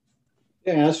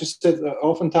 Yeah, as you said,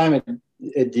 oftentimes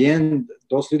at the end,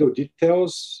 those little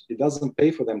details, it doesn't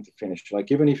pay for them to finish.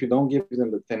 Like even if you don't give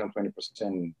them the 10 or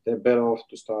 20%, they're better off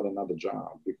to start another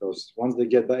job, because once they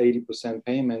get the 80%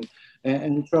 payment,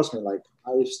 and trust me, like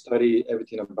I study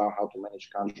everything about how to manage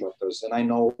contractors, and I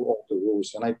know all the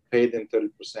rules, and I pay them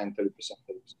 30%, 30%, 30%.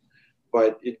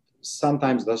 But it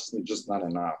sometimes that's just not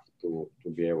enough to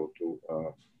be able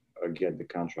to get the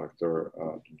contractor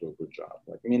to do a good job.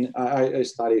 Like, I mean, I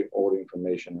study all the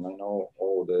information, and I know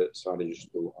all the strategies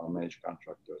to manage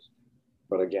contractors.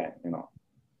 But again,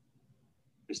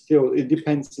 it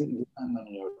depends on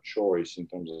your choice in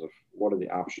terms of what are the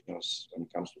options when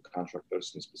it comes to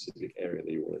contractors in a specific area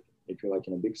that you work. If you're like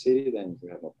in a big city, then you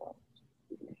have no problem.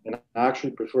 And I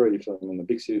actually prefer, if I'm in a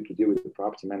big city, to deal with the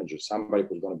property manager, somebody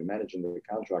who's going to be managing the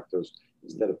contractors,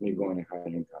 instead of me going and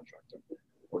hiring a contractor,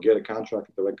 or get a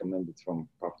contractor recommended from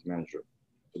property manager.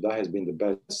 So that has been the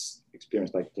best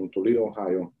experience. Like in Toledo,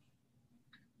 Ohio,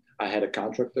 I had a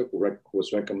contractor who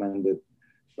was recommended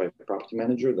by a property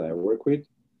manager that I work with.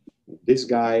 This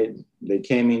guy, they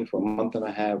came in for a month and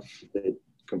a half. They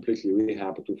completely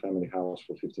rehab a 2-family house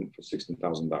for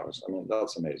 $16,000. I mean,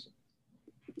 that's amazing.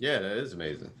 Yeah, that is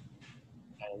amazing.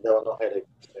 And there were no headaches,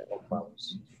 no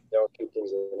problems. There were 2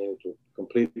 things that they needed to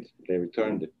complete. They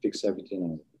returned, they fixed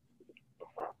everything,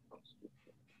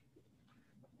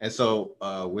 and so,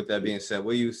 with that being said,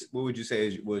 what would you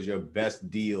say was your best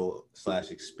deal /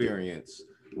 experience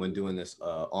when doing this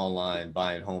online,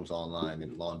 buying homes online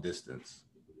and long distance?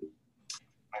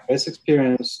 My best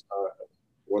experience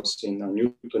was in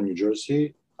Newton, New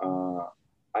Jersey.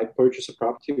 I purchased a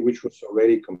property which was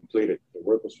already completed. The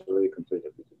work was already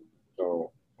completed.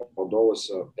 So, although it was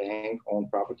a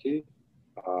bank-owned property,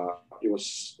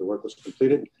 the work was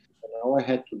completed. And all I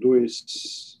had to do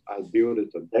is I built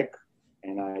a deck,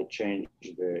 and I changed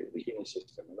the heating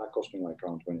system, and that cost me like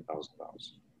around $20,000.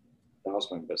 That was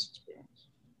my best experience,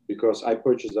 because I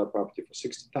purchased that property for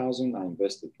 $60,000. I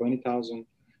invested $20,000,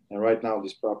 and right now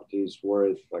this property is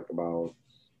worth like about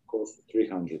close to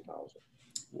 $300,000.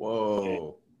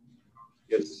 Whoa!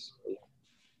 It's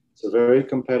a very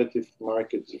competitive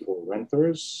market for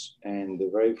renters, and the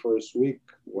very first week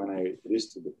when I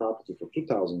listed the property for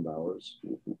 $2,000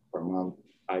 per month,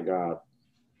 I got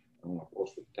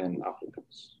close to 10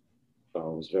 applicants. So I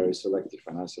was very selective,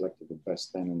 and I selected the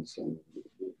best tenants, and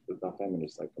that family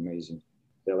is like amazing.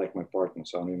 They're like my partner,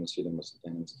 so I don't even see them as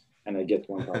tenants. And I get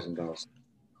 $1,000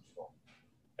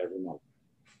 every month.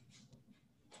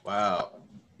 Wow.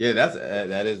 Yeah,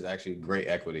 that is actually great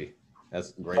equity.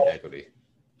 That's great equity.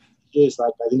 It's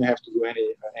like I didn't have to do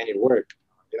any work.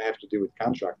 I didn't have to deal with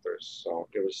contractors. So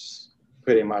it was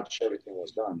pretty much everything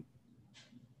was done.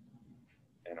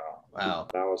 Wow.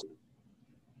 That was.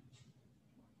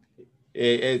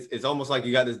 It's almost like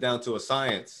you got this down to a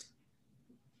science.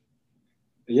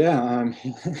 Yeah,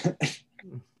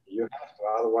 you have to.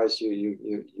 Otherwise,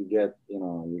 you get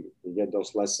you get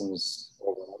those lessons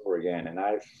over and over again. And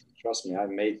trust me, I've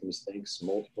made mistakes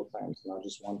multiple times, not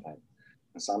just one time.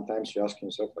 And sometimes you ask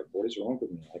yourself, like, what is wrong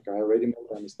with me? Like, I already made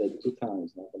that mistake 2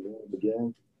 times. Like, I'm doing it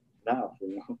again now,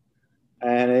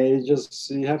 And it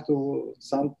just, you have to,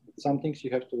 some things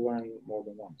you have to learn more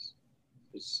than once.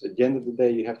 It's, at the end of the day,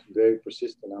 you have to be very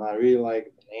persistent. And I really like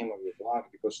the name of your blog,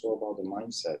 because it's all about the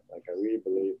mindset. Like, I really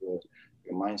believe that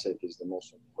your mindset is the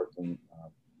most important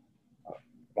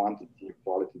quality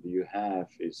that you have,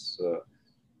 is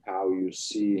how you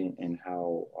see and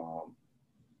how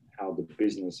the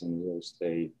business and real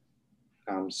estate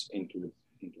comes into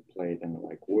play. And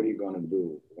like, what are you going to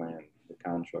do when the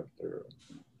contractor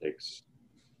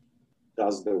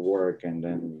does the work and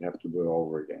then you have to do it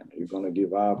over again? Are you going to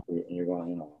give up, and you're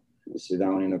going to sit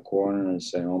down in a corner and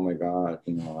say, oh my God,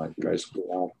 like, I screwed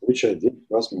up, which I did,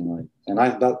 trust me. Like, and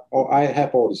I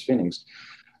have all these feelings,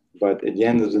 but at the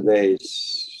end of the day,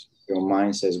 your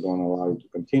mindset is going to allow you to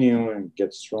continue and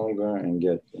get stronger and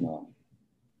get,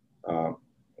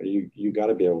 you got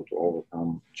to be able to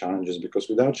overcome challenges, because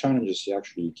without challenges,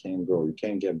 you can't grow. You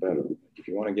can't get better. If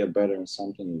you want to get better in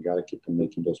something, you got to keep on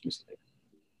making those mistakes.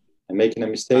 And making a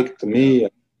mistake, to me, I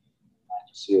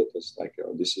see it as like,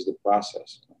 this is the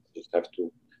process. You just have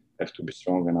to be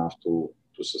strong enough to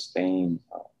sustain,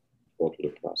 go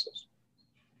through the process.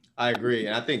 I agree,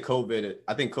 and I think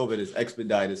COVID has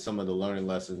expedited some of the learning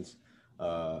lessons.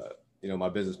 My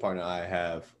business partner and I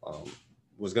have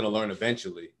was going to learn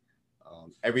eventually.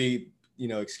 Every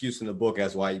excuse in the book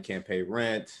as why you can't pay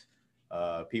rent,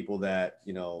 people that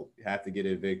have to get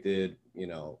evicted,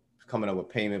 coming up with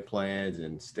payment plans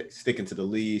and sticking to the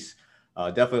lease.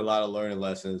 Definitely a lot of learning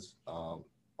lessons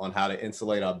on how to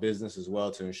insulate our business as well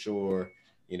to ensure,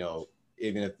 even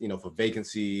if for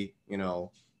vacancy,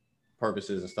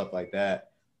 purposes and stuff like that.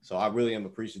 So I really am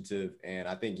appreciative, and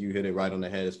I think you hit it right on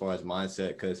the head as far as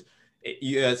mindset, because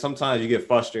sometimes you get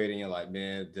frustrated and you're like,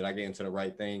 man, did I get into the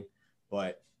right thing?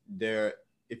 But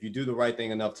if you do the right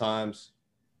thing enough times,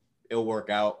 it'll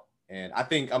work out. And I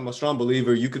think I'm a strong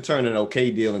believer you can turn an okay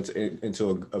deal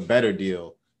into a better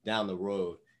deal down the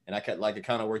road. And it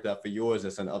kind of worked out for yours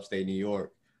that's in upstate New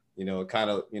York. It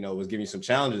kind of, was giving you some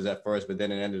challenges at first, but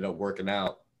then it ended up working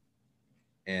out.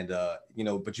 And,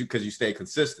 but because you stay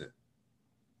consistent.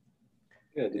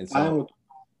 Yeah, the time would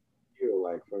you,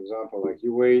 like, for example, like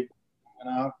you wait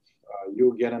enough,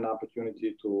 you'll get an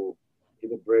opportunity to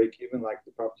either break, even like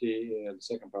the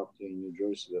second property in New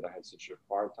Jersey that I had such a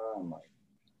hard time. Like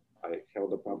I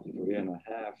held the property for a year and a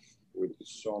half with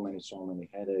so many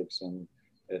headaches. And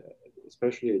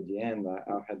especially at the end,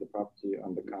 I had the property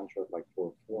under contract like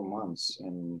for 4 months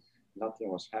and nothing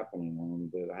was happening.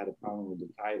 And I had a problem with the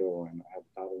title and I had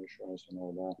title insurance and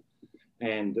all that.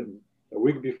 And a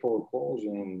week before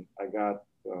closing, I got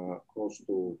close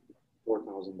to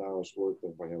 $4,000 worth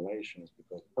of violations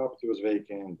because the property was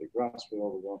vacant, the grass was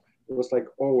overgrown. It was like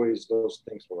always those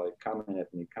things were like coming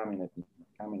at me. And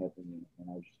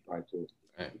I just tried to,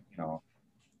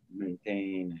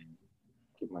 maintain and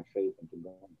keep my faith and keep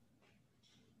going.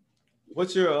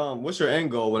 What's your end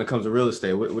goal when it comes to real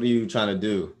estate? What are you trying to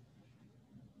do?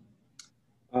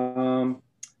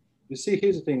 You see,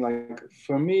 here's the thing. Like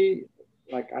for me,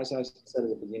 like as I said at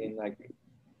the beginning, like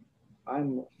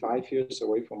I'm 5 years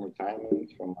away from retirement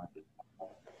from my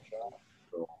job.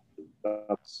 So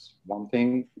that's one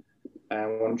thing.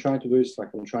 And what I'm trying to do is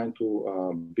like I'm trying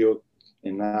to build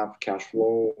enough cash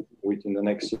flow within the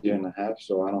next year and a half,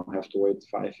 so I don't have to wait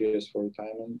 5 years for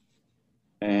retirement.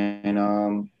 And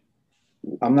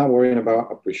I'm not worrying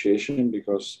about appreciation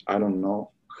because I don't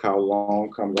know how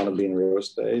long I'm going to be in real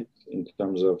estate in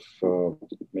terms of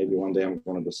maybe one day I'm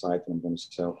going to decide I'm going to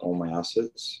sell all my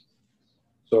assets.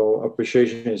 So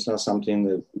appreciation is not something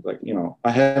that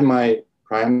I have my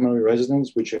primary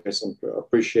residence, which is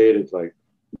appreciated like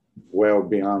well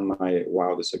beyond my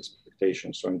wildest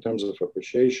expectations. So in terms of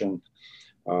appreciation,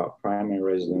 primary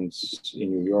residence in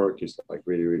New York is like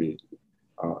really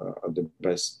the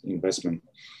best investment.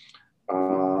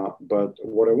 But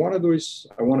what I want to do is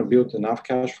I want to build enough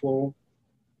cash flow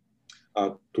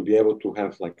to be able to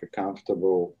have like a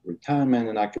comfortable retirement,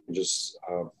 and I can just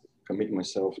commit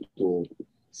myself to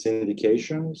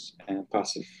syndications and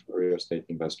passive real estate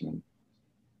investment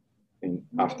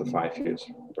after 5 years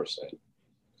per se.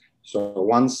 So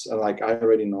once, like I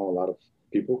already know a lot of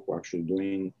people who are actually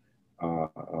doing,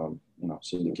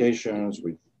 syndications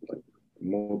with like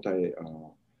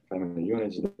multi-family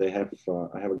units. I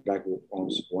have a guy who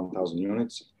owns 1,000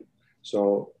 units.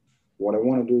 So what I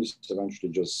want to do is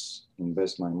eventually just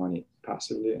invest my money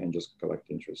passively and just collect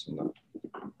interest in that.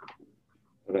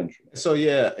 Eventually. So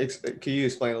yeah, can you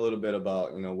explain a little bit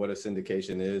about what a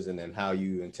syndication is and then how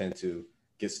you intend to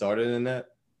get started in that?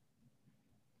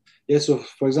 Yeah, so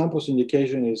for example,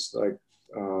 syndication is like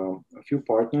a few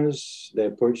partners,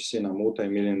 they're purchasing a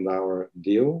multi-million-dollar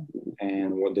deal, and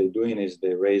what they're doing is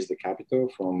they raise the capital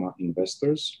from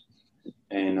investors.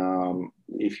 And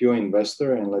if you're an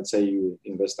investor, and let's say you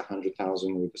invest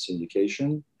 $100,000 with a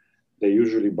syndication, they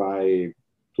usually buy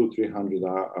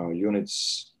 200-300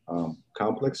 units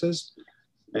complexes,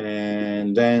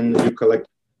 and then you collect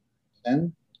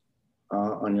 10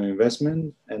 on your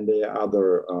investment, and the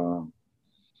other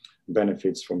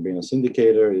benefits from being a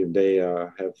syndicator. If they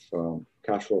have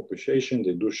cash flow appreciation,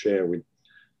 they do share with,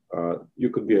 you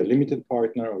could be a limited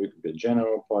partner or you could be a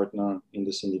general partner in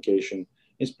the syndication.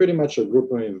 It's pretty much a group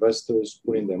of investors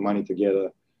putting their money together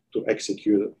to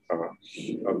execute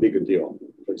a bigger deal.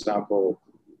 For example,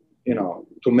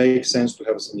 to make sense to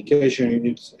have a syndication, you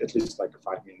need at least like a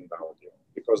 $5 million deal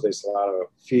because there's a lot of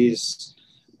fees,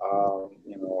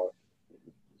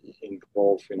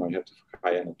 involved, you have to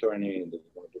hire an attorney and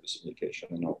going to do the syndication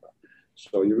and all that.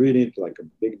 So you really need like a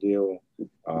big deal,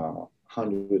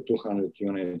 100, 200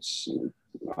 units,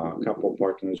 a couple of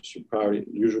partners. You probably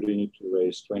usually need to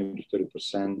raise 20 to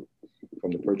 30%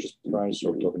 from the purchase price.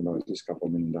 So we're talking about at least a couple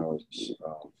 $1 million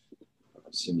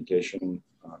syndication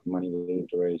money we need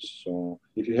to raise. So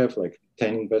if you have like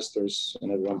 10 investors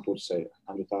and everyone puts, say,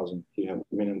 100,000, you have $1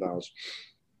 million.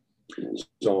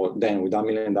 So then with that $1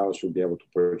 million, you'll be able to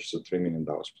purchase a $3 million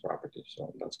property.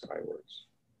 So that's how it works.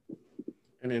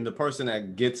 And then the person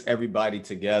that gets everybody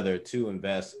together to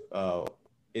invest,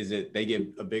 is it they get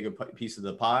a bigger piece of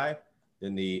the pie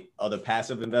than the other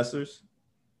passive investors?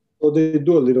 So they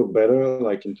do a little better,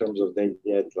 like in terms of they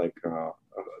get like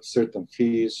certain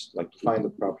fees, like to find the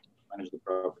property, to manage the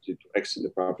property, to exit the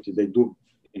property. They do,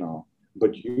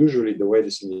 but usually the way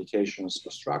the syndications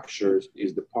are structured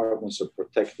is the partners are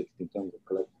protected in terms of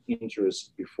collecting interest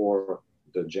before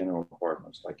the general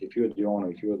partners. Like if you're the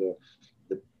owner, if you're the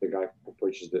guy who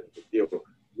purchased the deal,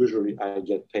 usually I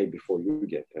get paid before you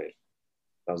get paid.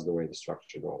 That's the way the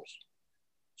structure goes.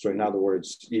 So in other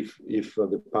words, if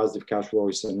the positive cash flow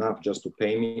is enough just to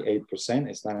pay me 8%,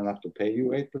 it's not enough to pay you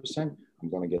 8%, I'm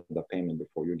going to get the payment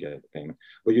before you get the payment.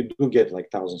 But you do get like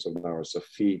thousands of dollars of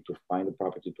fee to find the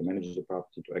property, to manage the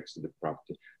property, to exit the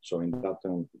property. So in that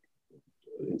term,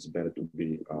 it's better to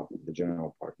be the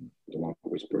general partner, the one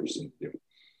who is purchasing the deal.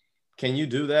 Can you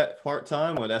do that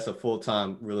part-time, or that's a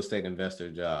full-time real estate investor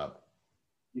job?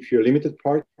 If you're a limited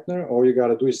partner, all you got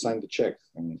to do is sign the check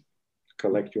and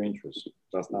collect your interest.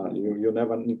 That's not, you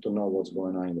never need to know what's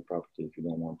going on in the property if you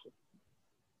don't want to.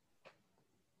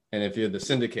 And if you're the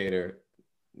syndicator,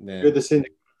 then you're the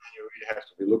syndicator, you really have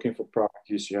to be looking for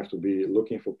properties. You have to be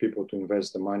looking for people to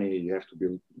invest the money. You have to be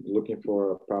looking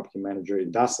for a property manager.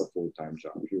 That's a full-time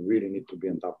job. You really need to be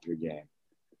on top of your game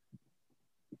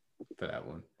for that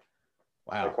one.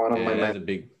 Wow, like one of my that's a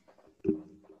big.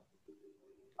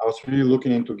 I was really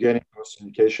looking into getting into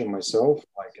syndication myself,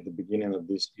 like at the beginning of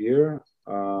this year.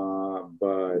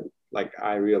 But like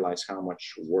I realized how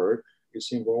much work is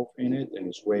involved in it, and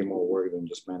it's way more work than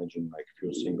just managing like a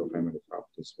few single-family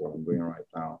properties, what I'm doing right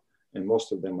now. And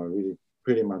most of them are really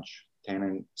pretty much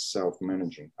tenant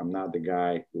self-managing. I'm not the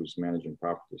guy who's managing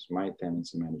properties. My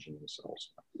tenants are managing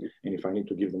themselves. And if I need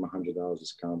to give them $100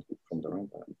 discount from the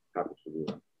rent, I'm happy to do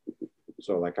that.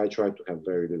 So like I try to have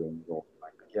very little involvement.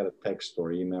 Like I get a text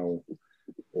or email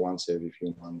once every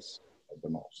few months at the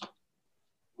most.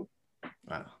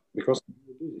 Wow. Because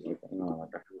like I have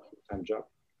a full-time job.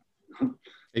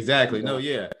 Exactly. No,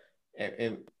 yeah.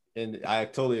 And I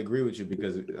totally agree with you,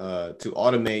 because to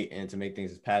automate and to make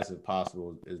things as passive as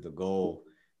possible is the goal.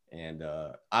 And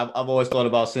I've always thought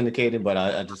about syndicating, but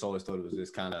I just always thought it was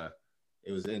just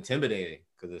it was intimidating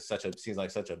because seems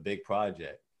like such a big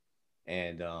project.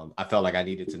 And I felt like I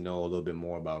needed to know a little bit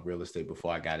more about real estate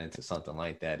before I got into something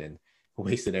like that and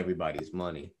wasted everybody's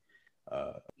money.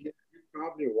 You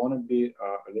probably want to be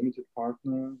a limited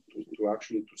partner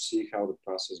to see how the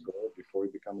process goes before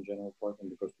you become a general partner,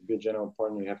 because to be a general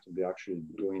partner, you have to be actually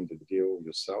doing the deal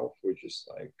yourself, which is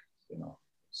like,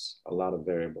 a lot of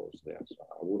variables there. So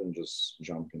I wouldn't just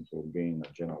jump into being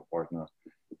a general partner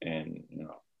and,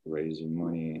 raising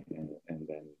money and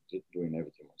then doing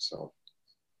everything myself.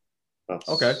 That's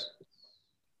okay.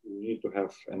 You need to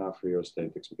have enough real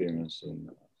estate experience in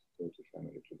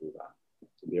multifamily to do that,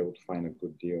 to be able to find a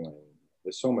good deal. And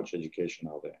there's so much education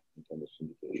out there in terms of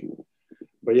syndication.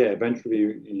 But yeah,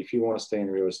 eventually, if you want to stay in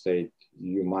real estate,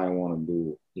 you might want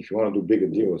to if you want to do bigger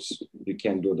deals, you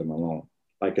can't do them alone.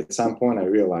 Like at some point, I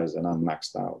realized that I'm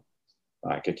maxed out.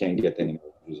 Like I can't get any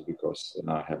more deals because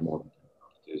I have more than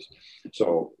properties.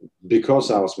 So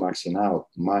because I was maxing out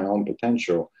my own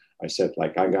potential, I said,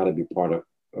 like, I got to be part of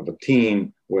a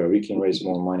team where we can raise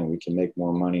more money, we can make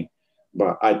more money.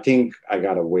 But I think I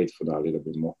got to wait for that a little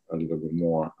bit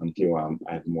more until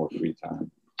I have more free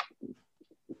time.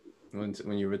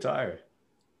 When you retire?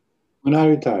 When I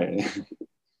retire.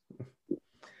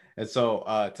 And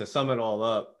so to sum it all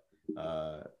up,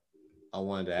 I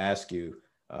wanted to ask you,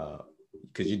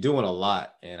 because you're doing a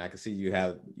lot, and I can see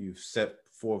you've set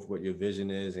forth what your vision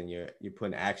is, and you're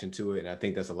putting action to it. And I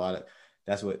think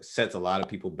that's what sets a lot of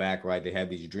people back, right? They have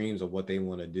these dreams of what they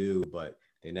want to do, but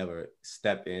they never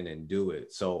step in and do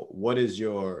it. So what is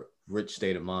your rich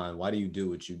state of mind? Why do you do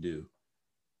what you do?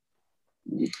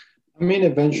 I mean,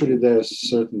 eventually there's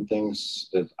certain things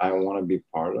that I want to be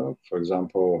part of. For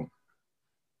example,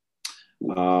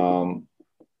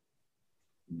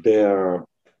 there are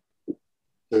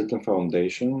certain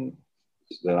foundations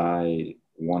that I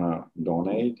want to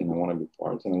donate and I want to be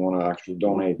part, and I want to actually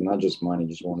donate not just money,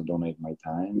 just want to donate my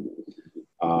time.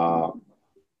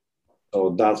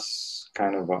 So that's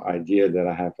kind of an idea that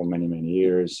I have for many, many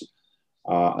years.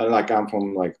 I'm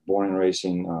from born and raised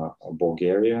in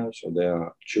Bulgaria. So there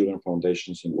are children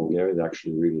foundations in Bulgaria that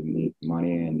actually really need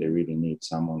money, and they really need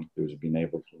someone who's been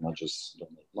able to not just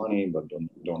donate money, but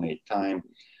donate time.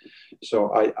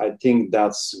 So I think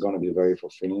that's going to be very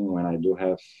fulfilling when I do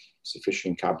have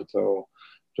sufficient capital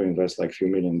to invest like a few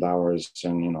 $1 million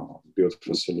and, build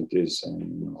facilities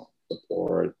and,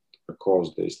 support a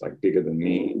cause that is like bigger than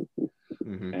me.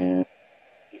 Mm-hmm. And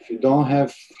if you don't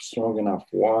have strong enough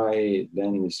why,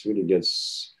 then this really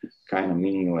gets kind of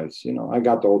meaningless. I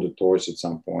got all the toys at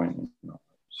some point,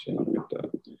 with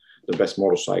the best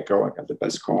motorcycle, I got the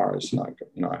best cars,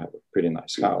 I have a pretty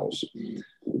nice house,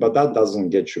 but that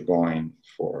doesn't get you going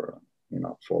for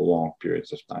long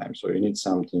periods of time. So you need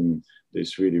something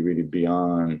that's really, really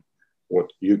beyond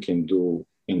what you can do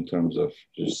in terms of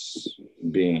just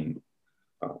being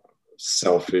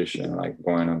selfish and like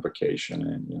going on vacation.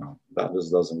 And, that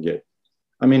just doesn't get,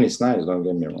 it's nice, don't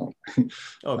get me wrong.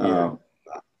 Oh, yeah.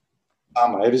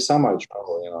 Every summer I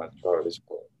travel, I travel this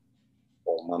for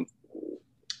a month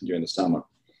during the summer.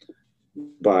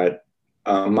 But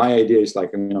my idea is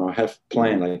like, I have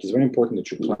planned, like it's very important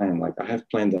that you plan. Like I have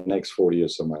planned the next 40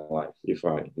 years of my life if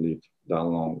I live that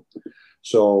long.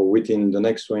 So within the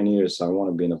next 20 years, I want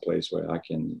to be in a place where I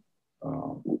can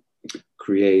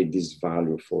create this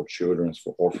value for children,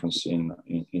 for orphans in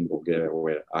Bulgaria,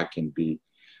 where I can be,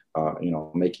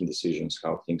 making decisions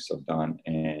how things are done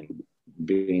and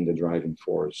being the driving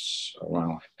force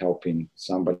around helping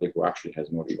somebody who actually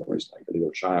has no choice, like a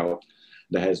little child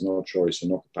that has no choice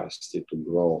and no capacity to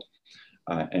grow.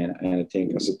 And I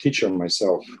think as a teacher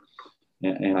myself,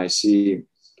 and I see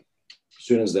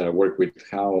students that I work with,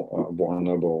 how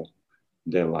vulnerable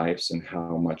their lives and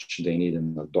how much they need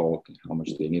an adult and how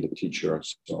much they need a teacher.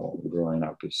 So growing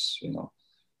up is,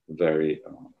 very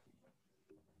a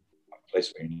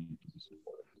place where you need to be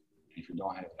supported. If you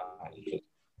don't have that, it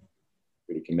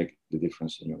really can make the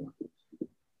difference in your life.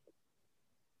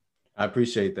 I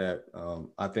appreciate that.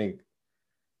 I think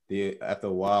after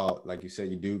a while, like you said,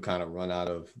 you do kind of run out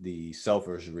of the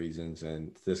selfish reasons,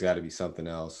 and there's got to be something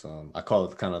else. I call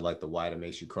it kind of like the why that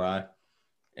makes you cry,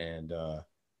 and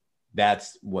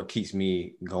that's what keeps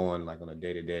me going, like on a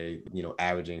day to day.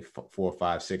 Averaging 4,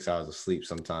 5, 6 hours of sleep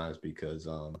sometimes, because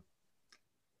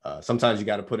sometimes you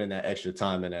got to put in that extra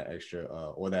time and that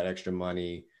extra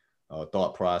money,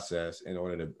 thought process in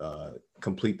order to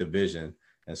complete the vision.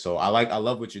 And so I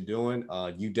love what you're doing.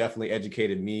 You definitely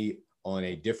educated me on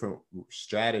a different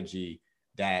strategy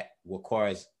that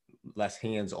requires less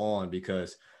hands-on,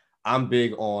 because I'm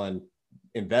big on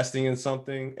investing in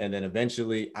something, and then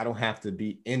eventually I don't have to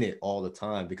be in it all the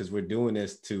time, because we're doing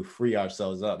this to free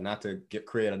ourselves up, not to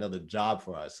create another job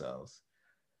for ourselves.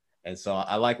 And so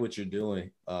I like what you're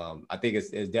doing. I think it's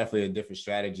definitely a different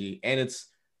strategy, and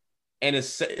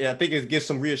I think it gives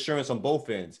some reassurance on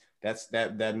both ends.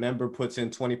 That member puts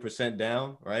in 20%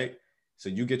 down, right? So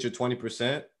you get your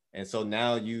 20%. And so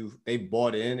now they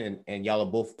bought in, and y'all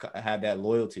both have that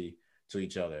loyalty to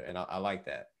each other. And I like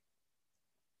that.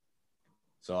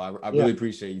 So I really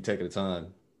appreciate you taking the time.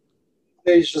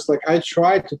 It's just like, I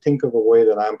try to think of a way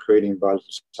that I'm creating value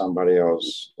for somebody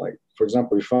else. Like, for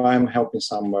example, if I'm helping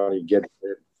somebody get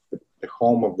the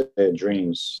home of their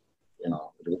dreams,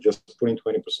 just putting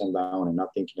 20% down and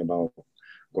not thinking about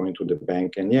going to the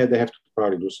bank. And yeah, they have to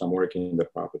probably do some work in the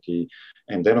property,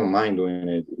 and they don't mind doing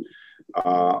it.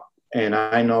 And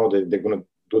I know that they're going to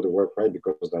do the work, right,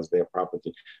 because that's their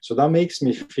property. So that makes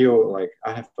me feel like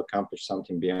I have accomplished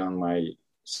something beyond my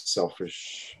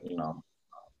selfish,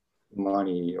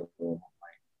 money or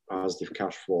my positive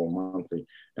cash flow monthly.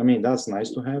 That's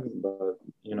nice to have, but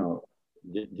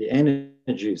the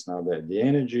energy is not there. The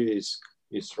energy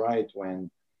is right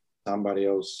when somebody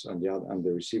else on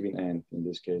the receiving end, in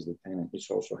this case the tenant, is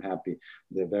also happy.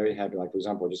 They're very happy. Like, for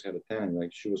example, I just had a tenant,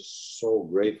 like she was so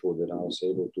grateful that I was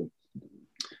able to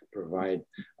provide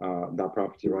that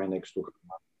property right next to her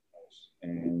house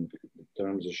and the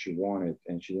terms that she wanted,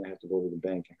 and she didn't have to go to the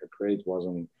bank, and her credit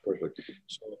wasn't perfect.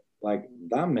 So like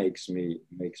that makes me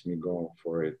go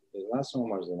for it. It's not so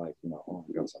much that like, oh,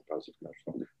 I got some positive cash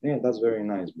flow. Yeah, that's very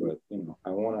nice, but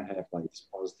I want to have like this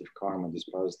positive karma, this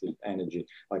positive energy.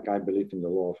 Like, I believe in the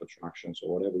law of attraction. So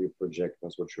whatever you project,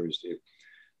 that's what you receive.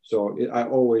 So I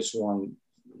always want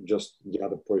just the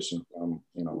other person I'm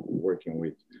working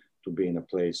with to be in a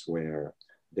place where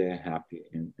they're happy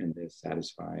and they're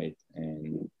satisfied,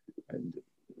 and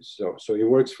so it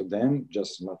works for them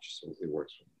just as much as it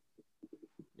works for me.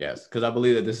 Yes, because I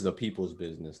believe that this is a people's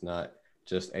business, not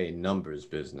just a numbers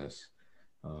business,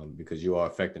 because you are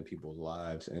affecting people's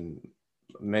lives in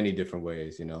many different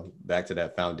ways. Back to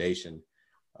that foundation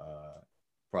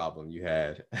problem you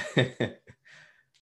had.